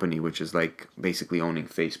the company, which is like basically owning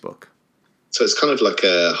Facebook. So it's kind of like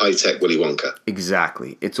a high-tech Willy Wonka.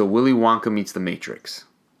 Exactly. It's a Willy Wonka meets the Matrix.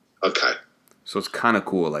 Okay. So it's kind of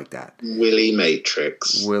cool like that. Willy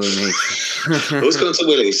Matrix. Willy Matrix. What's going to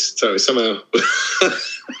Willy's? Sorry, somehow.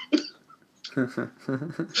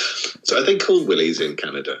 So are they called Willies in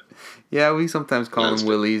Canada? Yeah, we sometimes call them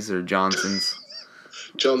Willies or Johnsons.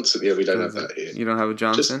 Johnson, yeah, we don't have that here. You don't have a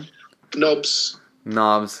Johnson? Just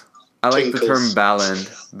knobs. I like the term ballend.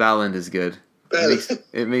 Ballend is good.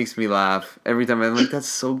 It makes me laugh. Every time I'm like, that's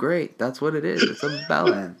so great. That's what it is. It's a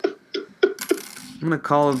bellend. I'm going to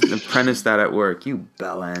call an apprentice that at work. You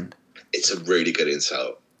bellend. It's a really good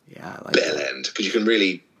insult. Yeah, I like bellend. Because you can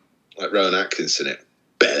really, like Rowan Atkinson it.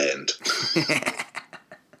 Bellend.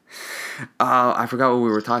 I forgot what we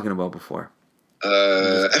were talking about before.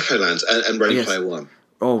 Echolands and Ready Player One.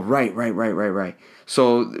 Oh, right.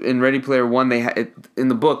 So in Ready Player One, in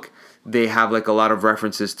the book, they have like a lot of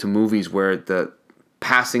references to movies where the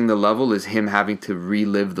passing the level is him having to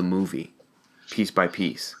relive the movie piece by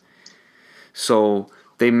piece. So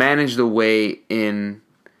they managed a way in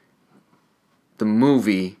the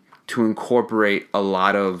movie to incorporate a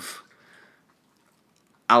lot of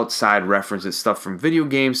outside references, stuff from video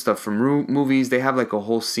games, stuff from movies. They have like a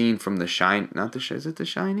whole scene from The Shining. Is it The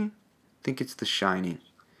Shining? I think it's The Shining.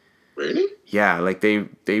 Really? Yeah, like they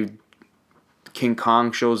King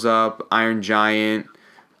Kong shows up, Iron Giant.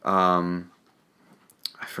 I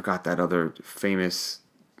forgot that other famous.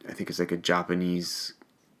 I think it's like a Japanese.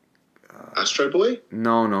 Astro Boy?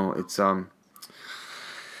 No, it's not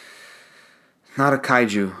a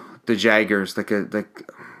kaiju. The Jaggers, like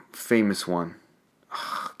famous one.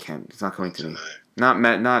 Oh, it's not coming to me. Not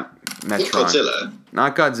Metron. Not Godzilla.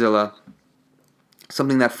 Not Godzilla.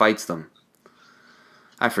 Something that fights them.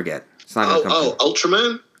 I forget. It's not gonna come to me.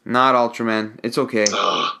 Ultraman? Not Ultraman. It's okay.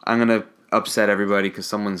 I'm gonna upset everybody because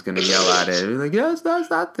someone's gonna yell at it. They're like, yes, that's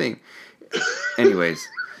that thing. Anyways,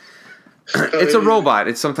 it's a robot.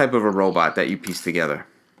 It's some type of a robot that you piece together.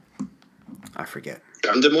 I forget.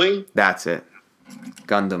 Gundam Wing? That's it.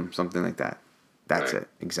 Gundam, something like that. That's it.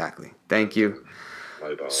 Exactly. Thank you.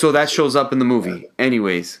 So that shows up in the movie.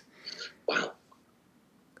 Anyways. Wow.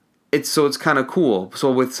 It's kind of cool.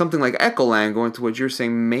 So with something like Echoland, going to what you're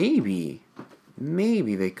saying, maybe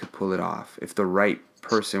they could pull it off if the right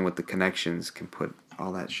person with the connections can put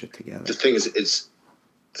all that shit together. The thing is, it's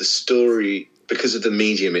the story, because of the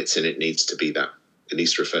medium it's in, it needs to be that. It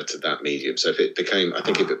needs to refer to that medium. So if it became, I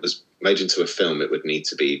think if it was made into a film, it would need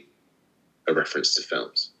to be a reference to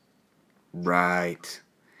films. Right.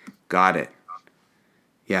 Got it.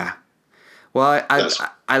 Yeah. Well,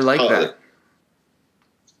 I like that.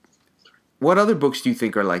 What other books do you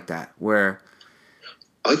think are like that? Where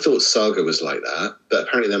I thought Saga was like that, but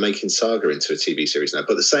apparently they're making Saga into a TV series now.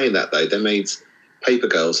 But they're saying that, though. They made Paper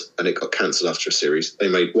Girls, and it got cancelled after a series. They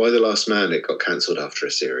made Why the Last Man, it got cancelled after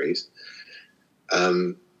a series.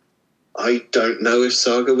 I don't know if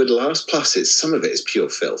Saga would last. Plus, some of it is pure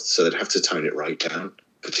filth, so they'd have to tone it right down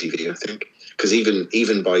for TV, I think. Because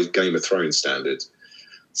even by Game of Thrones standards,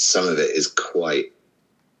 some of it is quite...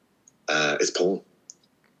 it's porn.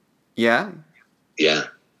 Yeah? Yeah.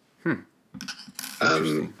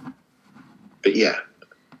 Interesting. But yeah,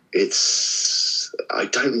 I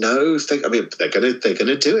don't know if they're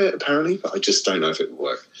gonna do it apparently, but I just don't know if it will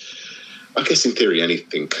work. I guess in theory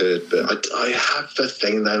anything could, but I have a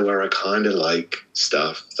thing though where I kind of like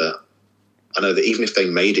stuff that I know that even if they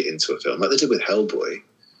made it into a film, like they did with Hellboy,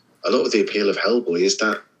 a lot of the appeal of Hellboy is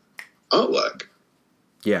that artwork.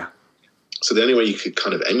 Yeah. So the only way you could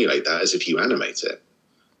kind of emulate that is if you animate it.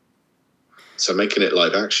 So making it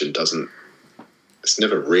live action it's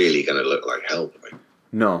never really going to look like Hellboy.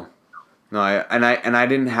 No, I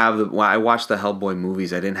didn't have when I watched the Hellboy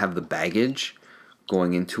movies, I didn't have the baggage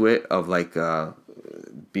going into it of like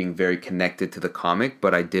being very connected to the comic,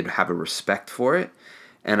 but I did have a respect for it,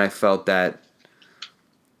 and I felt that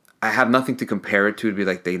I have nothing to compare it to. It'd be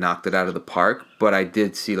like they knocked it out of the park, but I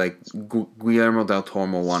did see like Guillermo del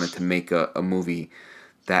Toro wanted to make a movie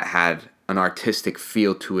that had an artistic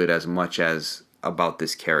feel to it as much as about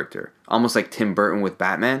this character, almost like Tim Burton with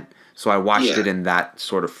Batman. So I watched it in that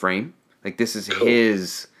sort of frame. Like this is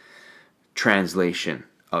his translation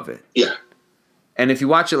of it. Yeah. And if you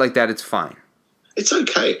watch it like that, it's fine. It's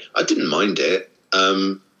okay. I didn't mind it,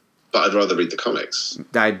 but I'd rather read the comics.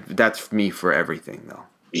 That's me for everything, though.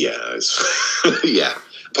 Yeah. Yeah.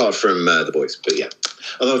 Apart from The Boys, but yeah.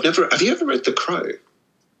 Although have you ever read The Crow?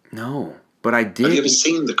 No, but I did. Have you ever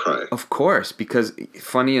seen The Crow? Of course, because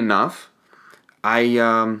funny enough,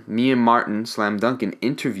 me and Martin Slam Duncan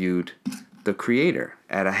interviewed the creator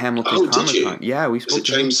at a Hamilton Comic Con. Did you? Yeah, we spoke. Was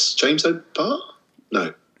it James O'Barr?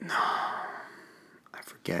 No, I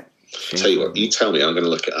forget. Tell you what, you tell me. I'm going to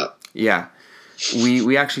look it up. Yeah,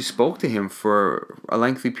 we actually spoke to him for a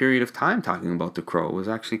lengthy period of time talking about The Crow. It was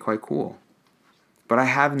actually quite cool, but I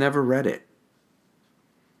have never read it.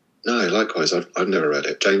 No, likewise, I've never read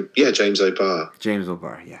it. James O'Barr. James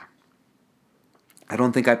O'Barr, yeah. I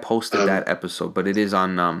don't think I posted that episode, but it is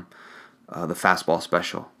on the Fastball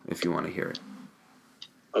Special, if you want to hear it.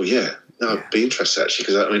 Oh, yeah. No, I'd be interested, actually,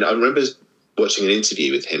 because I remember watching an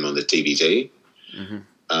interview with him on the DVD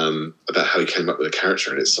about how he came up with a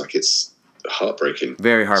character, and it's heartbreaking.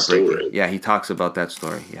 Very heartbreaking. Story. Yeah, he talks about that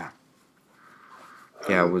story, yeah.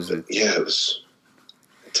 Yeah, it was intense.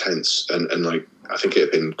 And like, I think it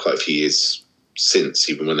had been quite a few years since,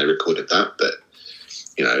 even when they recorded that, but,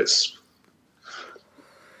 it's...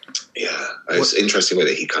 Yeah, it's interesting way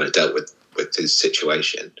that he kind of dealt with his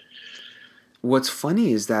situation. What's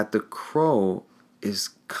funny is that The Crow is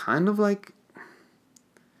kind of like...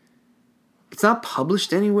 It's not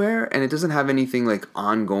published anywhere, and it doesn't have anything like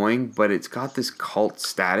ongoing, but it's got this cult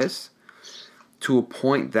status to a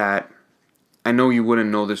point that... I know you wouldn't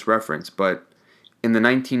know this reference, but in the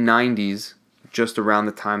 1990s, just around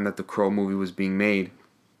the time that the Crow movie was being made,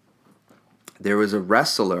 there was a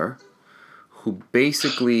wrestler who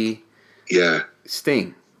basically... Yeah.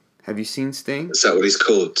 Sting. Have you seen Sting? Is that what he's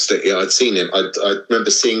called? Sting? Yeah, I'd seen him. I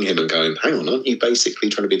remember seeing him and going, hang on, aren't you basically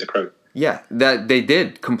trying to be the Crow? Yeah, that they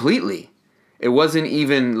did, completely. It wasn't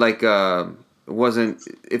even like... there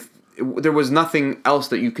was nothing else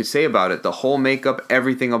that you could say about it. The whole makeup,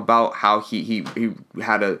 everything about how he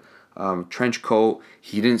had a trench coat.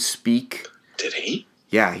 He didn't speak. Did he?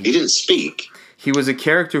 Yeah. He didn't speak? He was a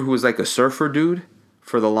character who was like a surfer dude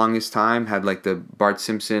for the longest time. Had like the Bart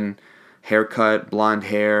Simpson haircut, blonde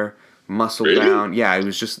hair, muscle down. Yeah, it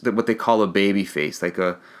was just what they call a baby face, like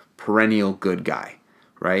a perennial good guy,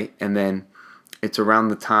 right? And then it's around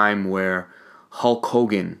the time where Hulk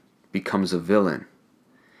Hogan becomes a villain.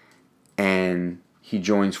 And he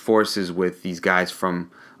joins forces with these guys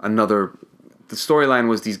from another... The storyline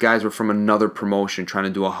was these guys were from another promotion trying to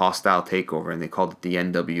do a hostile takeover, and they called it the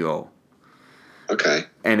NWO. Okay.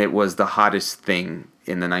 And it was the hottest thing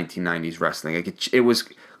in the 1990s wrestling. Like it was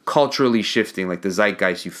culturally shifting, like the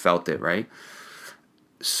zeitgeist, you felt it, right?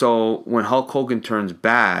 So when Hulk Hogan turns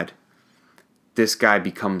bad, this guy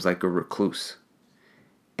becomes like a recluse.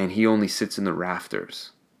 And he only sits in the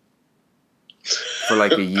rafters for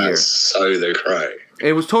like a year. That's so the Crow.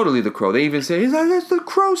 It was totally the Crow. They even say, he's like, that's the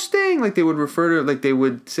Crow Sting. Like they would refer to, like they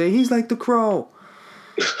would say, he's like the Crow.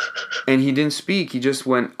 And he didn't speak. He just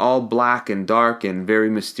went all black and dark and very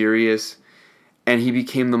mysterious. And he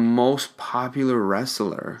became the most popular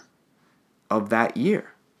wrestler of that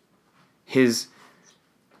year. His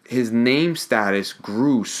name status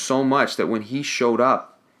grew so much that when he showed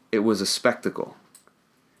up, it was a spectacle.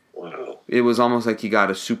 Wow. It was almost like he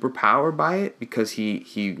got a superpower by it because he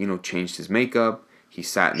changed his makeup. He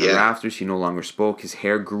sat in the rafters. He no longer spoke. His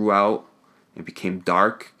hair grew out. It became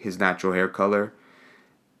dark, his natural hair color.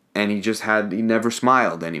 And he never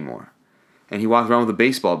smiled anymore. And he walked around with a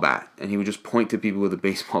baseball bat. And he would just point to people with a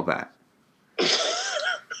baseball bat.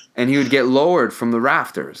 And he would get lowered from the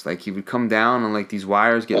rafters. Like, he would come down on, like, these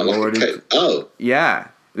wires, get lowered. Yeah.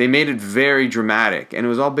 They made it very dramatic. And it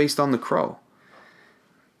was all based on The Crow.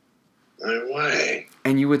 No way.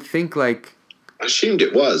 And you would think, like... I assumed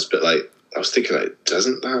it was, but, like, I was thinking, like,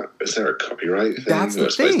 is there a copyright thing? That's the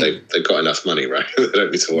thing. They've got enough money, right? They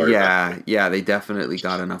don't need to worry about it. Yeah, they definitely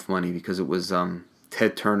got enough money because it was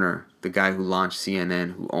Ted Turner, the guy who launched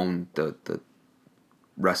CNN, who owned the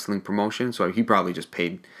wrestling promotion. So he probably just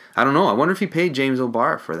paid... I don't know. I wonder if he paid James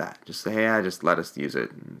O'Barr for that. Just say, hey, just let us use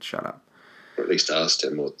it and shut up. Or at least asked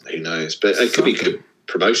him, or who knows. But it could be good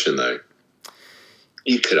promotion, though.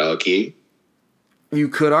 You could argue. You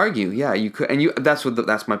could argue, yeah. You could, and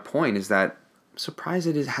that's my point. Is that I'm surprised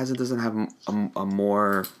it doesn't have a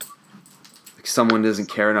more, like, someone doesn't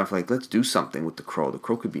care enough. Like, let's do something with The Crow. The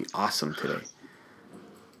Crow could be awesome today.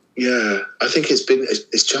 Yeah, I think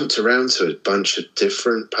it's jumped around to a bunch of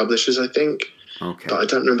different publishers. I think. Okay. But I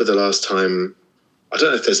don't remember the last time. I don't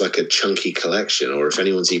know if there's like a chunky collection, or if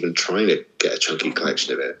anyone's even trying to get a chunky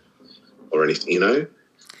collection of it, or anything. You know,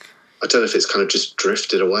 I don't know if it's kind of just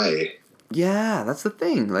drifted away. Yeah, that's the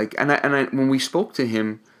thing. Like, and I when we spoke to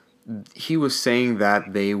him, he was saying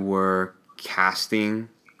that they were casting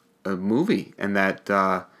a movie, and that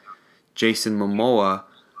Jason Momoa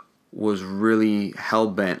was really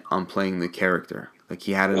hell-bent on playing the character. Like,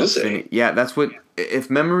 he had an affinity. Yeah, that's what... If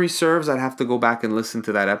memory serves, I'd have to go back and listen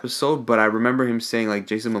to that episode, but I remember him saying, like,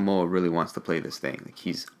 Jason Momoa really wants to play this thing. Like,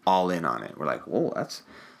 he's all in on it. We're like, whoa,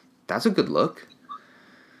 that's a good look.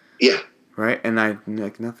 Yeah. Right? And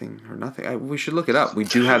nothing. We should look it up. We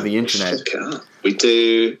do have the internet. Look it up. We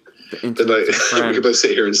do. The internet. We could both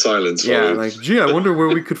sit here in silence. Yeah, like, gee, I wonder where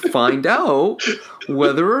we could find out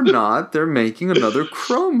whether or not they're making another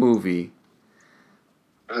Crow movie.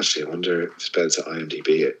 Actually, I wonder if it's better to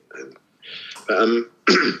IMDb it.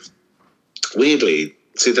 Weirdly,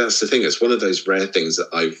 see, that's the thing. It's one of those rare things that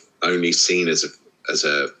I've only seen as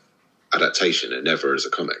a adaptation and never as a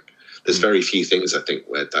comic. There's very few things, I think,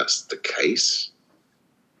 where that's the case.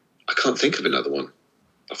 I can't think of another one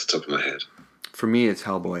off the top of my head. For me, it's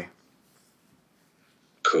Hellboy.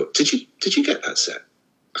 Cool. Did you get that set?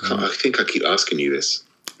 I think I keep asking you this.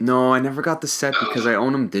 No, I never got the set because I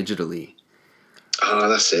own them digitally. Oh,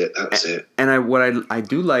 that's it. That's it. And what I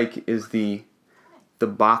do like is the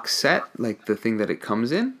box set, like the thing that it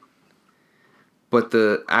comes in. But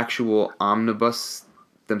the actual omnibus,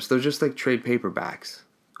 they're just like trade paperbacks.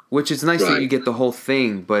 Which is nice that you get the whole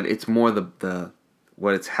thing, but it's more the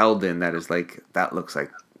what it's held in that is like, that looks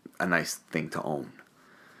like a nice thing to own.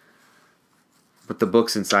 But the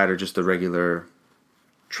books inside are just the regular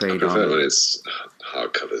trade. I prefer when it's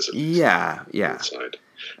hardcovers. Yeah. Inside.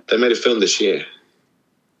 They made a film this year.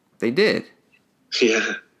 They did.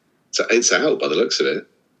 Yeah. So it's out by the looks of it.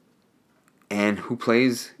 And who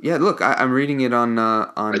plays? Yeah, look, I'm reading it on I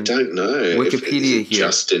don't know. Wikipedia here.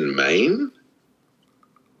 Justin Maine?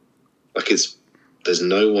 Like, there's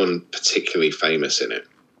no one particularly famous in it.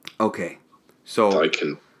 Okay. So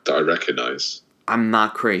that I recognize. I'm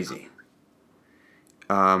not crazy.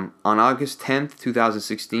 On August 10th,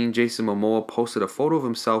 2016, Jason Momoa posted a photo of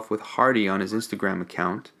himself with Hardy on his Instagram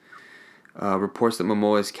account. Reports that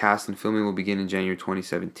Momoa's cast and filming will begin in January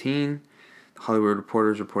 2017. The Hollywood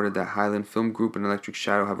Reporters reported that Highland Film Group and Electric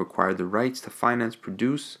Shadow have acquired the rights to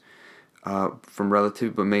produce from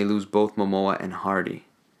Relative, but may lose both Momoa and Hardy.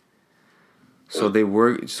 So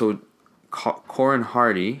Corin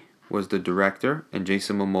Hardy was the director, and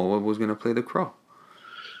Jason Momoa was going to play the Crow.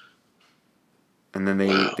 And then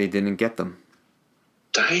they didn't get them.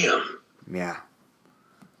 Damn. Yeah.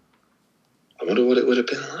 I wonder what it would have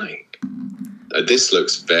been like. This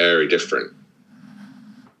looks very different.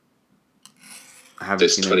 I haven't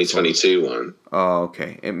this seen 2022 one. Oh,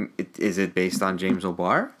 okay. Is it based on James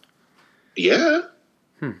O'Barr? Yeah.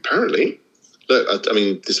 Apparently. Look, I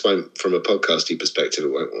mean, this won't, from a podcasty perspective,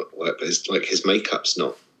 it won't work, but it's like his makeup's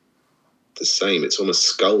not the same. It's almost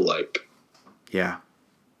skull-like. Yeah.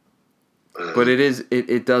 But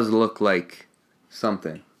it does look like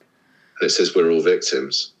something. And it says we're all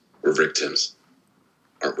victims. We're victims.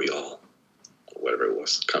 Aren't we all? Or whatever it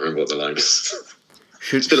was. Can't remember what the line is.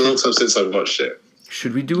 It's been a long time since I've watched it.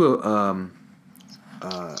 Should we do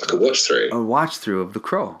like a watch through. A watch through of The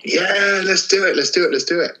Crow. Yeah, let's do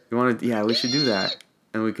it. You want to? Yeah, we should do that,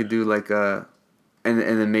 and we could do like a, and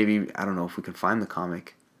then maybe I don't know if we can find the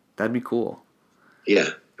comic. That'd be cool. Yeah,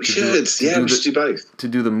 we should. We should do both. To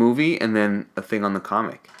do the movie and then a thing on the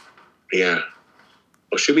comic. Yeah,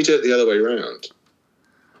 or should we do it the other way around?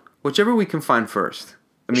 Whichever we can find first.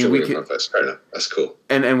 I mean, we can. First. Fair enough. That's cool.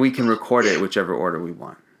 And we can record it whichever order we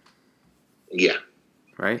want. Yeah.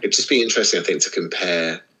 Right. It'd just be interesting, I think, to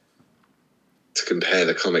compare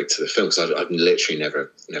the comic to the film, because I've literally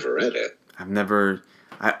never read it. I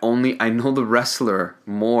know the wrestler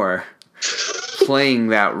more playing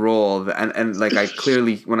that role, and like I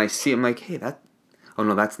clearly, when I see him, like, hey,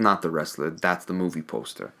 that's not the wrestler, that's the movie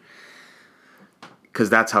poster, because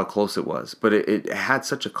that's how close it was. But it had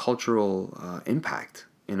such a cultural impact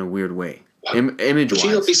in a weird way, image-wise. Would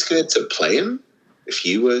you not be scared to play him if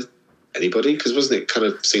you were anybody? Because wasn't it kind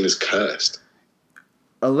of seen as cursed?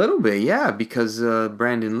 A little bit, yeah, because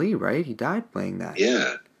Brandon Lee, right? He died playing that.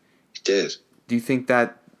 Yeah, he did. Do you think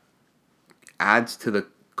that adds to the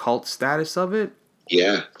cult status of it?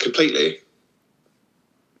 Yeah, completely.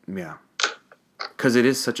 Yeah. Because it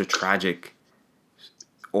is such a tragic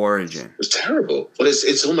origin. It's terrible. Well,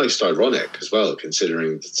 it's almost ironic as well,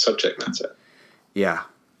 considering the subject matter. Yeah.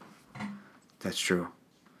 That's true.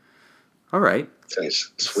 All right.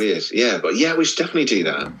 It's weird. Yeah, but yeah, we should definitely do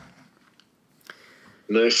that.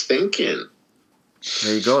 Nice thinking.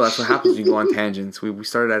 There you go. That's what happens when you go on tangents. We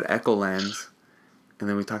started at Echolands, and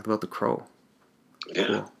then we talked about The Crow.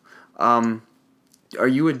 Yeah. Cool. Are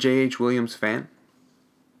you a J.H. Williams fan?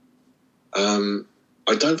 I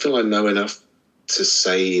don't feel I know enough to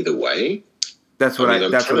say either way. That's what I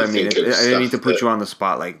mean. I didn't need to put you on the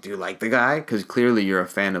spot. Like, do you like the guy? Because clearly you're a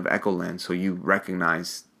fan of Echoland, so you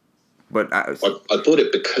recognize. But I bought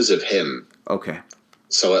it because of him. Okay.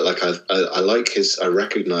 So I like his. I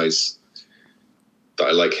recognize that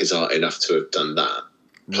I like his art enough to have done that.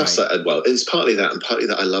 Plus, right. It's partly that, and partly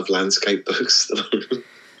that I love landscape books.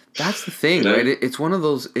 That's the thing, right? It's one of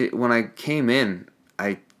those. When I came in,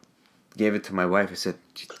 I gave it to my wife. I said,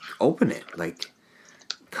 "Open it, like,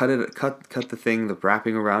 cut the thing, the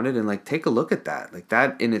wrapping around it, and like take a look at that. Like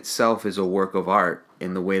that in itself is a work of art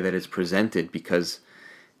in the way that it's presented, because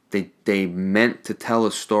they meant to tell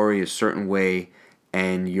a story a certain way,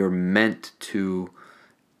 and you're meant to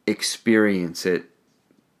experience it,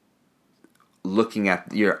 looking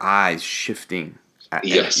at your eyes shifting."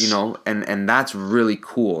 Yes. And that's really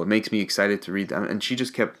cool. It makes me excited to read them. And she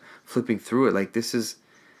just kept flipping through it. Like, this is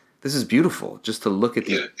beautiful just to look at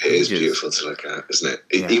these pages. It is beautiful to look at, isn't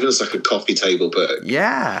it? Even as like a coffee table book.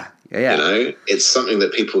 Yeah. It's something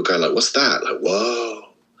that people go like, what's that? Like, whoa.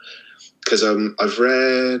 Because I've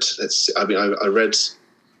read, I read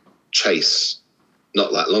Chase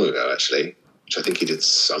not that long ago, actually, which I think he did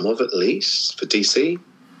some of at least for DC.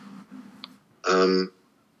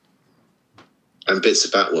 And bits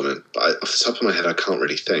of Batwoman, but off the top of my head, I can't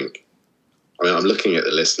really think. I mean, I'm looking at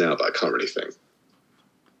the list now, but I can't really think.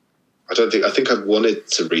 I think I've wanted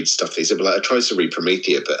to read stuff these days, but I tried to read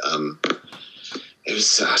Promethea, but I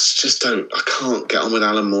can't get on with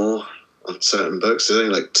Alan Moore on certain books. There's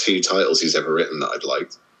only like 2 titles he's ever written that I've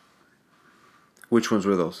liked. Which ones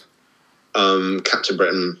were those? Captain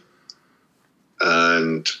Britain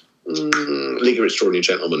and League of Extraordinary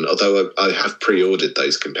Gentlemen, although I have pre-ordered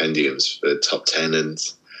those compendiums for Top 10 and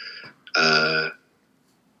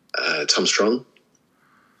Tom Strong,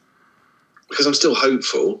 because I'm still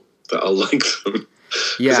hopeful that I'll like them.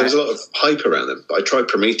 Yeah, there's a lot of hype around them. But I tried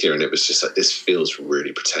Promethea and it was just like, this feels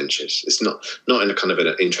really pretentious. It's not in a kind of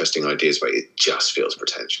an interesting ideas way. It just feels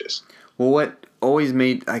pretentious. Well, what always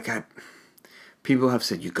made people have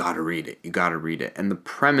said you got to read it, and the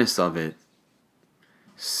premise of it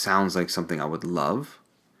sounds like something I would love,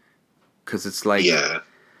 because it's like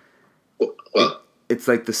it's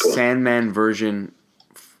like the Sandman version.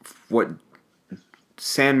 What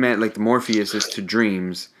Sandman, like the Morpheus is to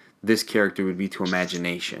dreams, this character would be to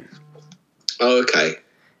imagination. Oh, okay.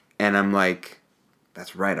 And I'm like,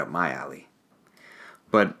 that's right up my alley.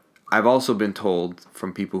 But I've also been told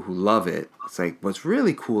from people who love it, it's like, what's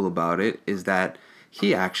really cool about it is that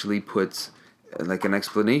he actually puts like an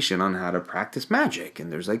explanation on how to practice magic, and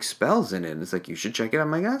there's like spells in it. And it's like, you should check it out.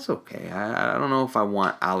 I'm like, that's okay. I don't know if I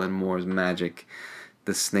want Alan Moore's magic,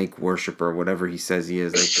 the snake worshiper, whatever he says he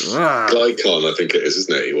is. Like, Glycon, I think it is,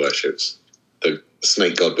 isn't it? He worships the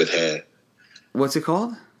snake god with hair. What's it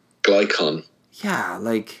called? Glycon. Yeah,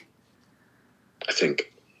 like, I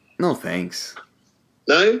think. No thanks.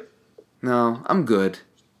 No, I'm good.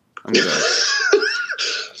 I don't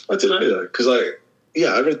know though, because I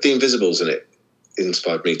read The Invisibles and it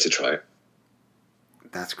inspired me to try it.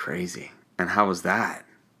 That's crazy. And how was that?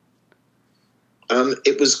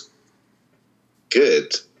 It was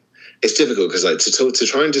good. It's difficult because like to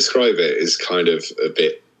try and describe it is kind of a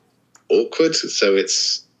bit awkward. So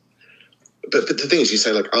it's, but the thing is, you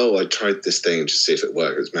say like, oh, I tried this thing to see if it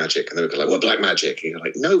worked. It was magic, and they would be like, well, black magic. And you're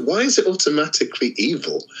like, no, why is it automatically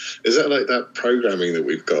evil? Is that like that programming that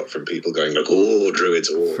we've got from people going like, oh, druids,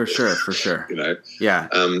 oh, for sure. You know, yeah.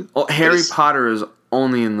 Harry Potter is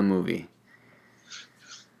only in the movie.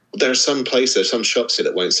 There are some shops here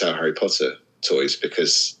that won't sell Harry Potter toys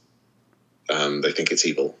because they think it's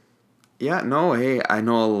evil. Yeah, no, hey, I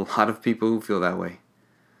know a lot of people who feel that way.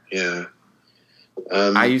 Yeah.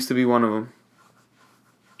 I used to be one of them.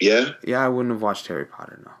 Yeah? Yeah, I wouldn't have watched Harry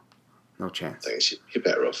Potter, no. No chance. Thanks, you're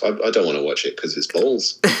better off. I don't want to watch it because it's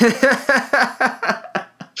balls.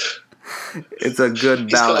 It's a good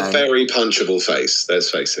ballet. He's got a very punchable face,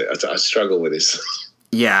 let's face it. I struggle with his...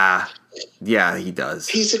 Yeah, he does.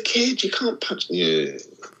 He's a kid, you can't punch... Yeah.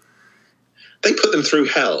 They put them through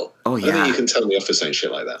hell. Oh, yeah. I think you can tell me off for saying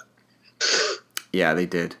shit like that. Yeah, they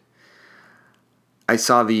did. I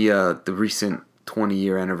saw the recent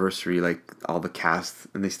 20-year anniversary, like all the cast,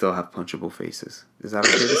 and they still have punchable faces. Is that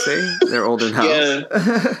okay to say? They're older now. Yeah.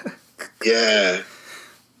 Yeah.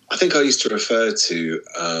 I think I used to refer to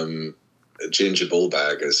a ginger ball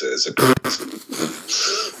bag as a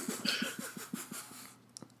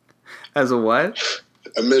as a what?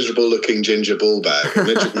 A miserable-looking ginger ball bag. A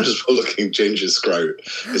miserable-looking ginger scrote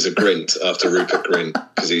is a grint after Rupert Grint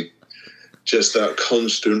because he just that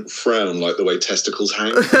constant frown, like the way testicles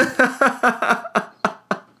hang.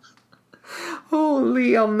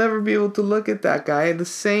 Holy, I'll never be able to look at that guy the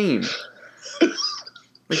same.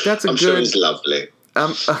 Like that's I'm sure he's lovely.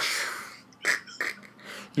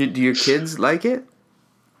 Do your kids like it?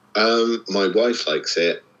 My wife likes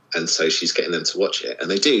it, and so she's getting them to watch it, and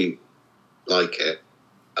they do like it,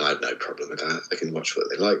 and I have no problem with that. They can watch what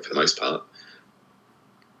they like for the most part.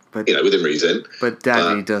 But, within reason. But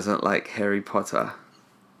Daddy doesn't like Harry Potter.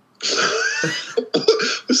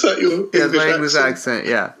 Was that your English accent?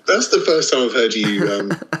 Yeah. That's the first time I've heard you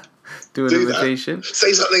do an imitation. That.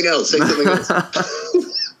 Say something else.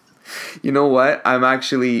 You know what? I'm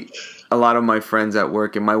actually... A lot of my friends at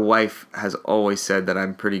work, and my wife has always said that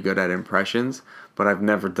I'm pretty good at impressions, but I've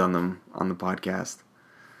never done them on the podcast.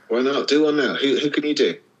 Why not? Do one now. Who can you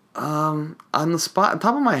do? On the spot, on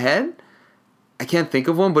top of my head... I can't think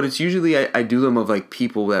of one, but it's usually I do them of like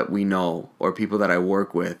people that we know or people that I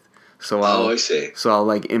work with. So I see. So I'll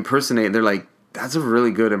like impersonate. They're like, that's a really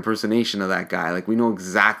good impersonation of that guy. Like we know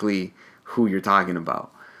exactly who you're talking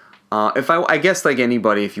about. I guess like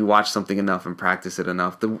anybody, if you watch something enough and practice it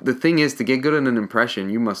enough, the thing is to get good at an impression.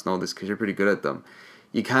 You must know this because you're pretty good at them.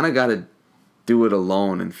 You kind of got to do it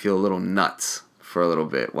alone and feel a little nuts for a little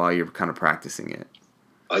bit while you're kind of practicing it.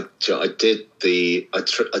 I did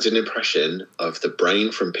an impression of the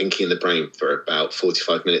brain from Pinky and the Brain for about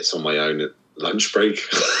 45 minutes on my own lunch break,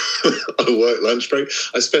 on a work lunch break.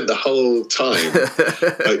 I spent the whole time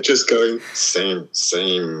like just going same,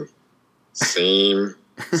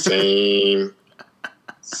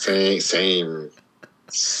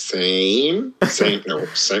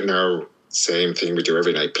 no. Same thing we do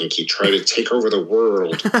every night, Pinky. Try to take over the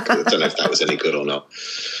world. I don't know if that was any good or not.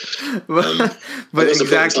 But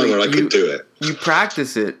exactly, where I could do it. You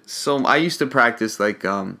practice it. So I used to practice like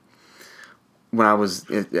when I was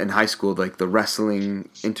in high school, like the wrestling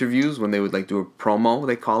interviews when they would like do a promo,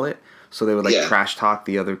 they call it. So they would like trash talk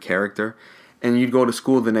the other character. And you'd go to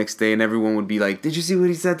school the next day and everyone would be like, did you see what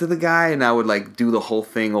he said to the guy? And I would like do the whole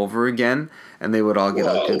thing over again. And they would all get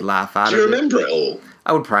a good laugh out of it. Do you remember it all?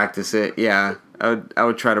 I would practice it, yeah. I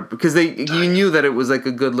would try to... Because you knew that it was like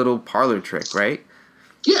a good little parlor trick, right?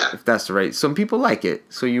 Yeah. If that's the right... Some people like it.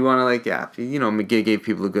 So you want to like, McGee gave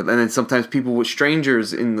people a good... And then sometimes people with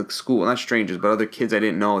strangers in the school... Not strangers, but other kids I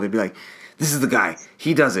didn't know. They'd be like, this is the guy.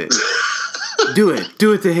 He does it. Do it.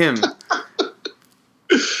 Do it to him.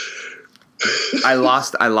 I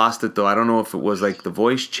lost it though. I don't know if it was like the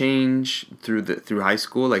voice change through high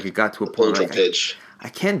school. Like it got to a point where pitch. I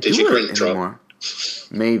can't do it anymore.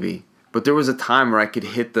 Maybe, but there was a time where I could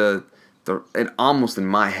hit the it almost in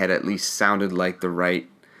my head at least sounded like the right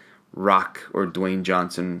Rock or Dwayne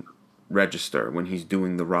Johnson register when he's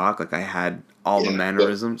doing the Rock. Like I had all the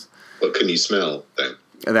mannerisms. What can you smell then?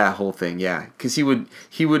 That whole thing, yeah. Because he would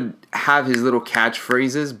have his little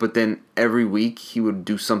catchphrases, but then every week he would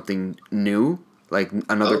do something new, like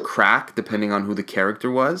another crack, depending on who the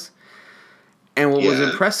character was. And what was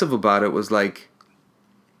impressive about it was like,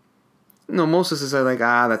 most of us are like,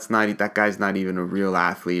 that guy's not even a real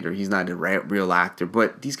athlete or he's not a real actor.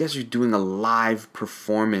 But these guys are doing a live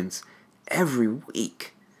performance every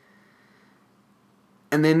week.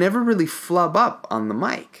 And they never really flub up on the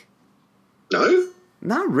mic. No?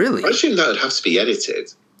 Not really. I assume that would have to be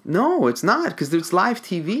edited. No, it's not, because it's live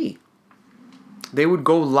TV. They would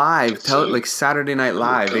go live, like Saturday Night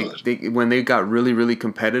Live. They when they got really, really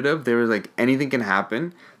competitive, they were like, anything can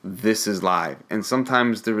happen. This is live. And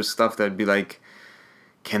sometimes there was stuff that'd be like,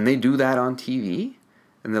 can they do that on TV?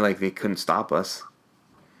 And they're like, they couldn't stop us.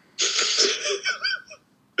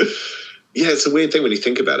 Yeah, it's a weird thing when you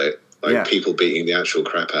think about it. Like people beating the actual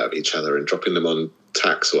crap out of each other and dropping them on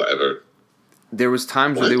tacks or whatever. There was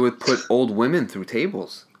times where they would put old women through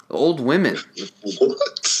tables. Old women.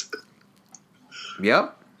 What?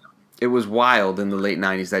 Yep. It was wild in the late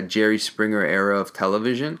 90s, that Jerry Springer era of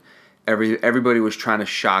television. Everybody was trying to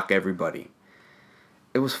shock everybody.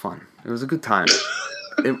 It was fun. It was a good time.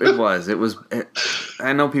 It was.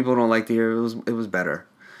 I know people don't like to hear it. It was better.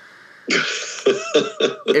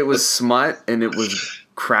 It was smut and it was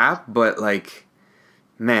crap, but like,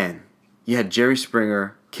 man, you had Jerry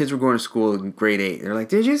Springer. Kids were going to school in grade 8. They're like,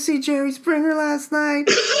 did you see Jerry Springer last night?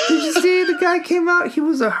 Did you see the guy came out? He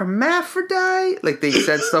was a hermaphrodite. Like, they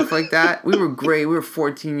said stuff like that. We were great. We were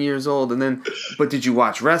 14 years old. And then, but did you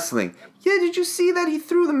watch wrestling? Yeah, did you see that he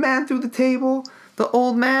threw the man through the table? The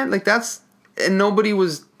old man? Like, and nobody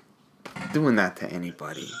was doing that to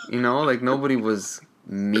anybody. You know? Like, nobody was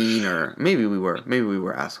mean or, maybe we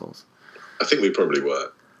were assholes. I think we probably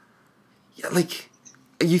were. Yeah, like,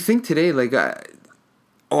 you think today, like,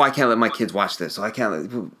 I can't let my kids watch this. So I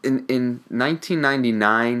can't in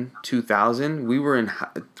 1999, 2000, we were in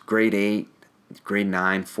grade 8, grade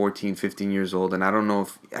 9, 14, 15 years old. And I don't know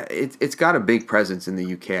if it's got a big presence in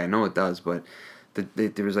the UK. I know it does, but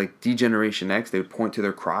there was like D-Generation X. They would point to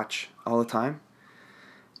their crotch all the time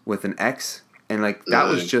with an X. And like, that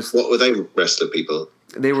was just... What were they, wrestler people?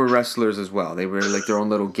 They were wrestlers as well. They were like their own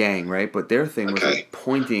little gang, right? But their thing was like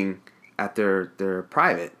pointing at their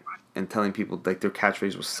private and telling people like their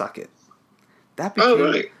catchphrase was "suck it."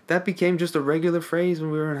 That became just a regular phrase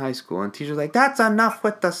when we were in high school, and teachers were like, "That's enough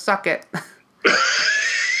with the suck it."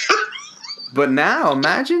 But now,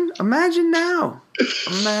 imagine now.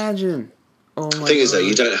 Imagine. Oh my God. The thing is, though,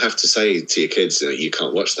 you don't have to say to your kids that you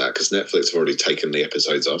can't watch that because Netflix have already taken the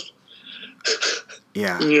episodes off.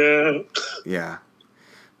 Yeah.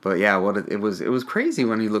 But yeah, it was crazy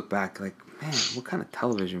when you look back. Like, man, what kind of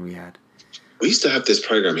television we had. We used to have this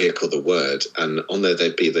program here called The Word, and on there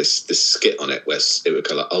there'd be this skit on it where it would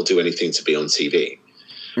go like, "I'll do anything to be on TV."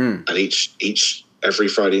 And every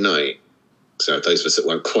Friday night, so those of us that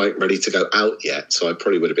weren't quite ready to go out yet, so I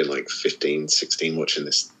probably would have been like 15, 16 watching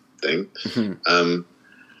this thing.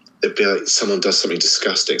 It'd be like someone does something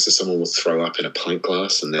disgusting, so someone will throw up in a pint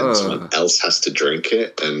glass, and then someone else has to drink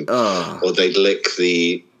it, or they'd lick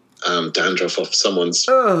the dandruff off someone's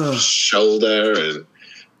shoulder, and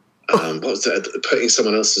what was that? Putting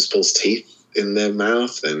someone else's false teeth in their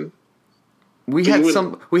mouth, and we had a game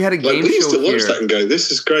show here. We used to watch that and go,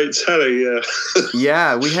 "This is great telly." Yeah,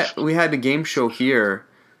 yeah. We had a game show here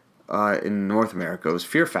in North America. It was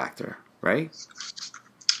Fear Factor, right?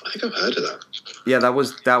 I think I've heard of that. Yeah, that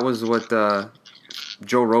was what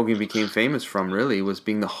Joe Rogan became famous from. Really, was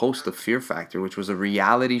being the host of Fear Factor, which was a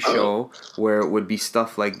reality show where it would be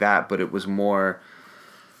stuff like that, but it was more,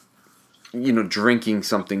 drinking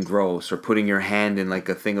something gross or putting your hand in like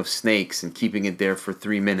a thing of snakes and keeping it there for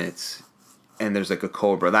 3 minutes, and there's like a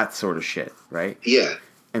cobra, that sort of shit, right? Yeah.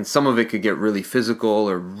 And some of it could get really physical,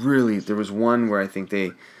 or really. There was one where I think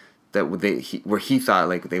where he thought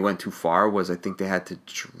like they went too far was, I think they had to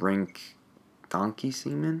drink donkey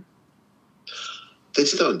semen. They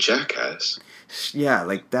did that on Jackass. Yeah,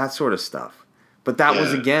 like that sort of stuff. But that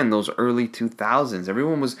was again those early 2000s.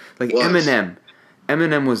 Everyone was like Eminem.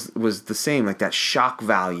 Eminem was the same, like that shock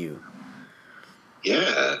value.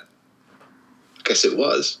 Yeah. I guess it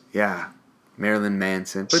was. Yeah. Marilyn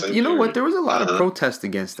Manson. But you know what? There was a lot of protest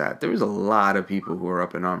against that. There was a lot of people who were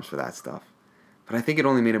up in arms for that stuff. But I think it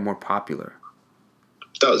only made it more popular.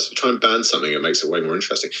 It does. Try and ban something, it makes it way more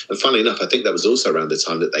interesting. And funnily enough, I think that was also around the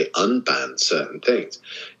time that they unbanned certain things.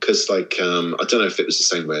 Because, like, I don't know if it was the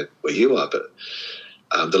same where you are, but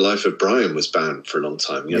The Life of Brian was banned for a long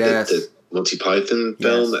time. You know, the Monty Python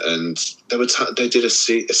film, and they did a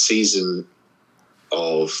season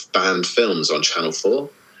of banned films on Channel 4.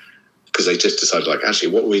 Because they just decided, like,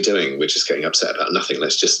 actually, what are we doing? We're just getting upset about nothing.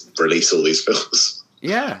 Let's just release all these films.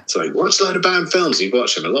 Yeah. So, like, watch a load of banned films. You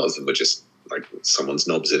watch them. A lot of them were just, like, someone's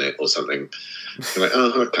knobs in it or something. You're like,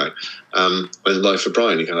 oh, okay. And Life of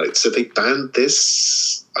Brian, you go, like, so they banned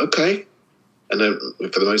this? Okay. And then,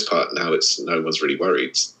 for the most part, now no one's really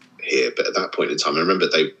worried here. But at that point in time, I remember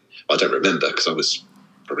I don't remember because I was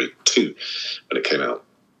probably 2 when it came out.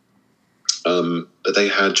 But they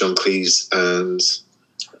had John Cleese and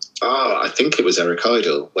I think it was Eric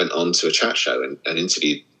Idle went on to a chat show and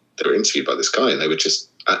interviewed. They were interviewed by this guy, and they were just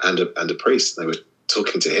and a priest. And they were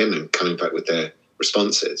talking to him and coming back with their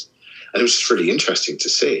responses, and it was just really interesting to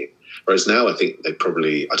see. Whereas now, I think they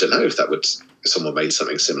probably, I don't know if someone made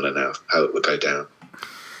something similar now, how it would go down.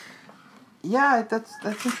 Yeah,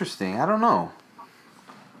 that's interesting. I don't know.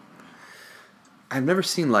 I've never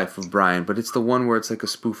seen Life of Brian, but it's the one where it's like a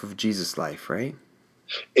spoof of Jesus' life, right?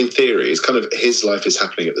 In theory, it's kind of his life is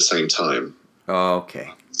happening at the same time. Oh,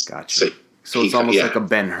 okay. Gotcha. So it's almost like a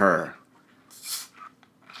Ben-Hur.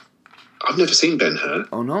 I've never seen Ben-Hur.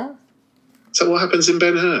 Oh, no? So what happens in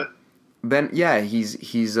Ben-Hur?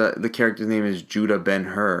 He's the character's name is Judah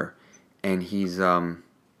Ben-Hur, and he's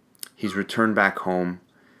returned back home,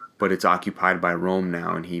 but it's occupied by Rome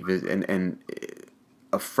now, and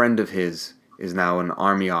a friend of his is now an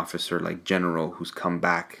army officer, like general, who's come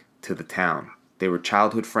back to the town. They were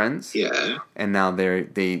childhood friends, and now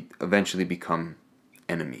they eventually become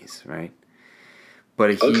enemies, right?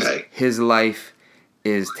 But his life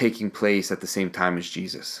is taking place at the same time as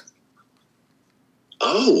Jesus.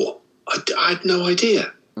 Oh, I had no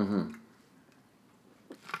idea. Mm-hmm.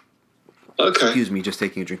 Okay. Excuse me, just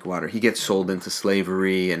taking a drink of water. He gets sold into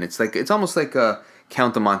slavery, and it's almost like a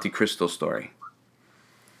Count of Monte Cristo story,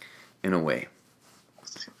 in a way.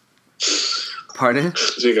 Pardon?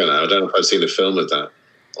 I don't know if I've seen a film of that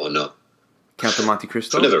or not. Count of Monte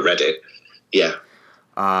Cristo? I've never read it. Yeah.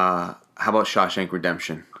 How about Shawshank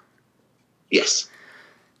Redemption? Yes.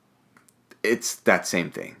 It's that same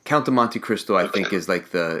thing. Count of Monte Cristo, I think, is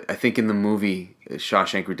like I think in the movie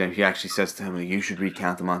Shawshank Redemption, he actually says to him, you should read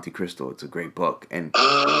Count of Monte Cristo. It's a great book. And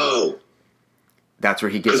that's where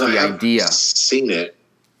he gets the idea. I've seen it.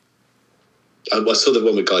 I saw the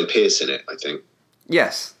one with Guy Pearce in it, I think.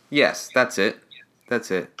 Yes, that's it.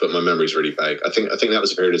 But my memory's really vague. I think that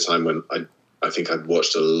was a period of time when I think I'd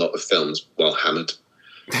watched a lot of films while hammered.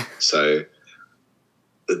 So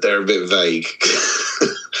they're a bit vague.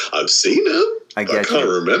 I've seen them. I can't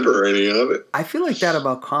remember any of it. I feel like that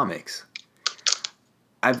about comics.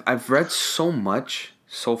 I've read so much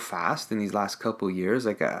so fast in these last couple of years.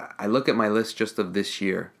 Like I look at my list just of this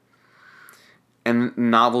year, and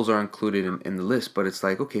novels are included in the list. But it's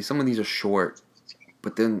like, okay, some of these are short,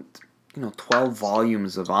 but then 12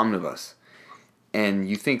 volumes of omnibus, and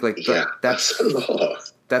you think like that's a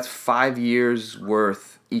lot. That's 5 years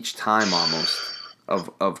worth each time almost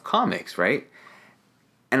of comics, right?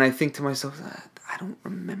 And I think to myself, I don't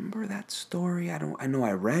remember that story. I know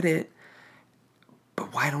I read it,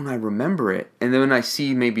 but why don't I remember it? And then when I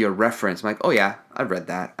see maybe a reference, I'm like, oh yeah, I've read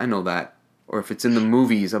that. I know that. Or if it's in the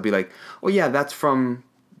movies, I'll be like, oh yeah, that's from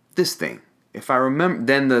this thing. If I remember,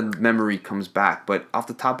 then the memory comes back. But off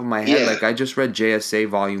the top of my head, like I just read JSA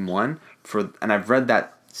Volume 1 and I've read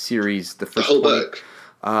that series, the whole book.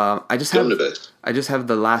 I just have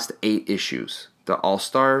the last 8 issues. The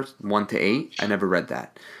All-Stars 1 to 8, I never read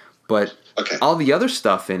that. But all the other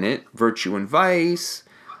stuff in it, Virtue and Vice,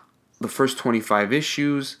 the first 25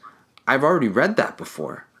 issues, I've already read that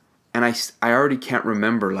before. And I already can't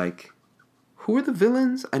remember, like, who are the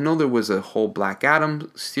villains? I know there was a whole Black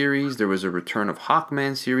Adam series. There was a Return of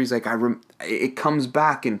Hawkman series. Like, it comes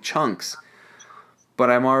back in chunks. But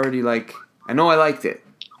I'm already like, I know I liked it.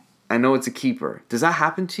 I know it's a keeper. Does that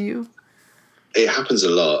happen to you? It happens a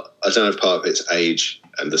lot. I don't know if part of it's age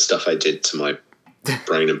and the stuff I did to my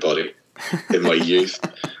brain and body in my youth.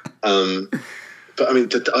 But I mean,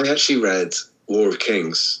 I actually read War of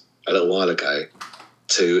Kings a little while ago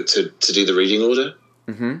to do the reading order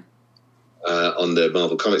on the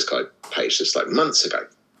Marvel Comics Guide page, just like months ago.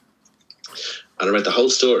 And I read the whole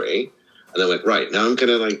story, and I went, right, now I'm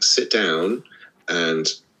going to sit down and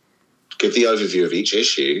give the overview of each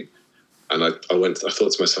issue. And I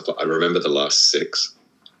thought to myself, I remember the last 6,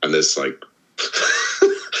 and there's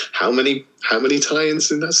how many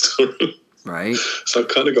tie-ins in that story? Right. So I've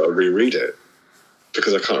kind of got to reread it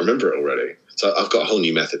because I can't remember it already. So I've got a whole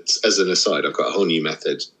new method. As an aside, I've got a whole new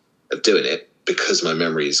method of doing it because my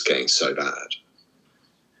memory is getting so bad.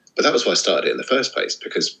 But that was why I started it in the first place,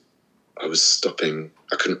 because I was stopping.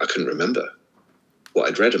 I couldn't remember what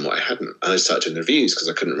I'd read and what I hadn't. And I started doing the reviews because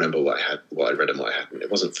I couldn't remember what I'd read and what I hadn't. It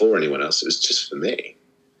wasn't for anyone else. It was just for me.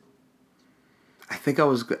 I think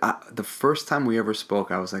the first time we ever spoke,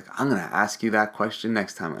 I was like, I'm going to ask you that question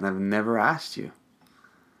next time. And I've never asked you.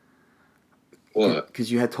 What? Because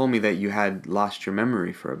you had told me that you had lost your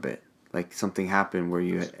memory for a bit. Like something happened where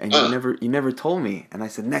you never told me. And I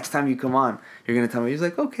said, next time you come on, you're going to tell me. He's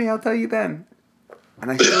like, okay, I'll tell you then.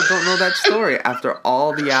 And I still don't know that story after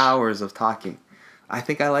all the hours of talking. I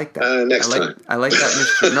think I like that. Next time. I like that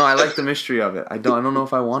mystery. No, I like the mystery of it. I don't know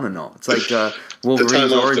if I want to know. It's like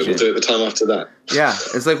Wolverine's origin. We'll do it the time after that. Yeah,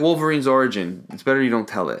 it's like Wolverine's origin. It's better you don't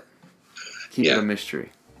tell it. Keep it a mystery.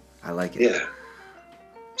 I like it. Yeah.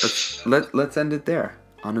 Let's end it there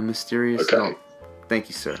on a mysterious note. Thank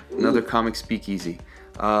you, sir. Another comic speakeasy.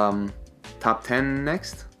 Top 10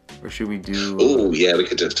 next, or should we do? Oh yeah, we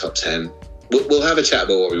could do a top 10. We'll have a chat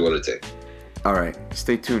about what we want to do. All right.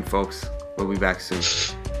 Stay tuned, folks. We'll be back soon.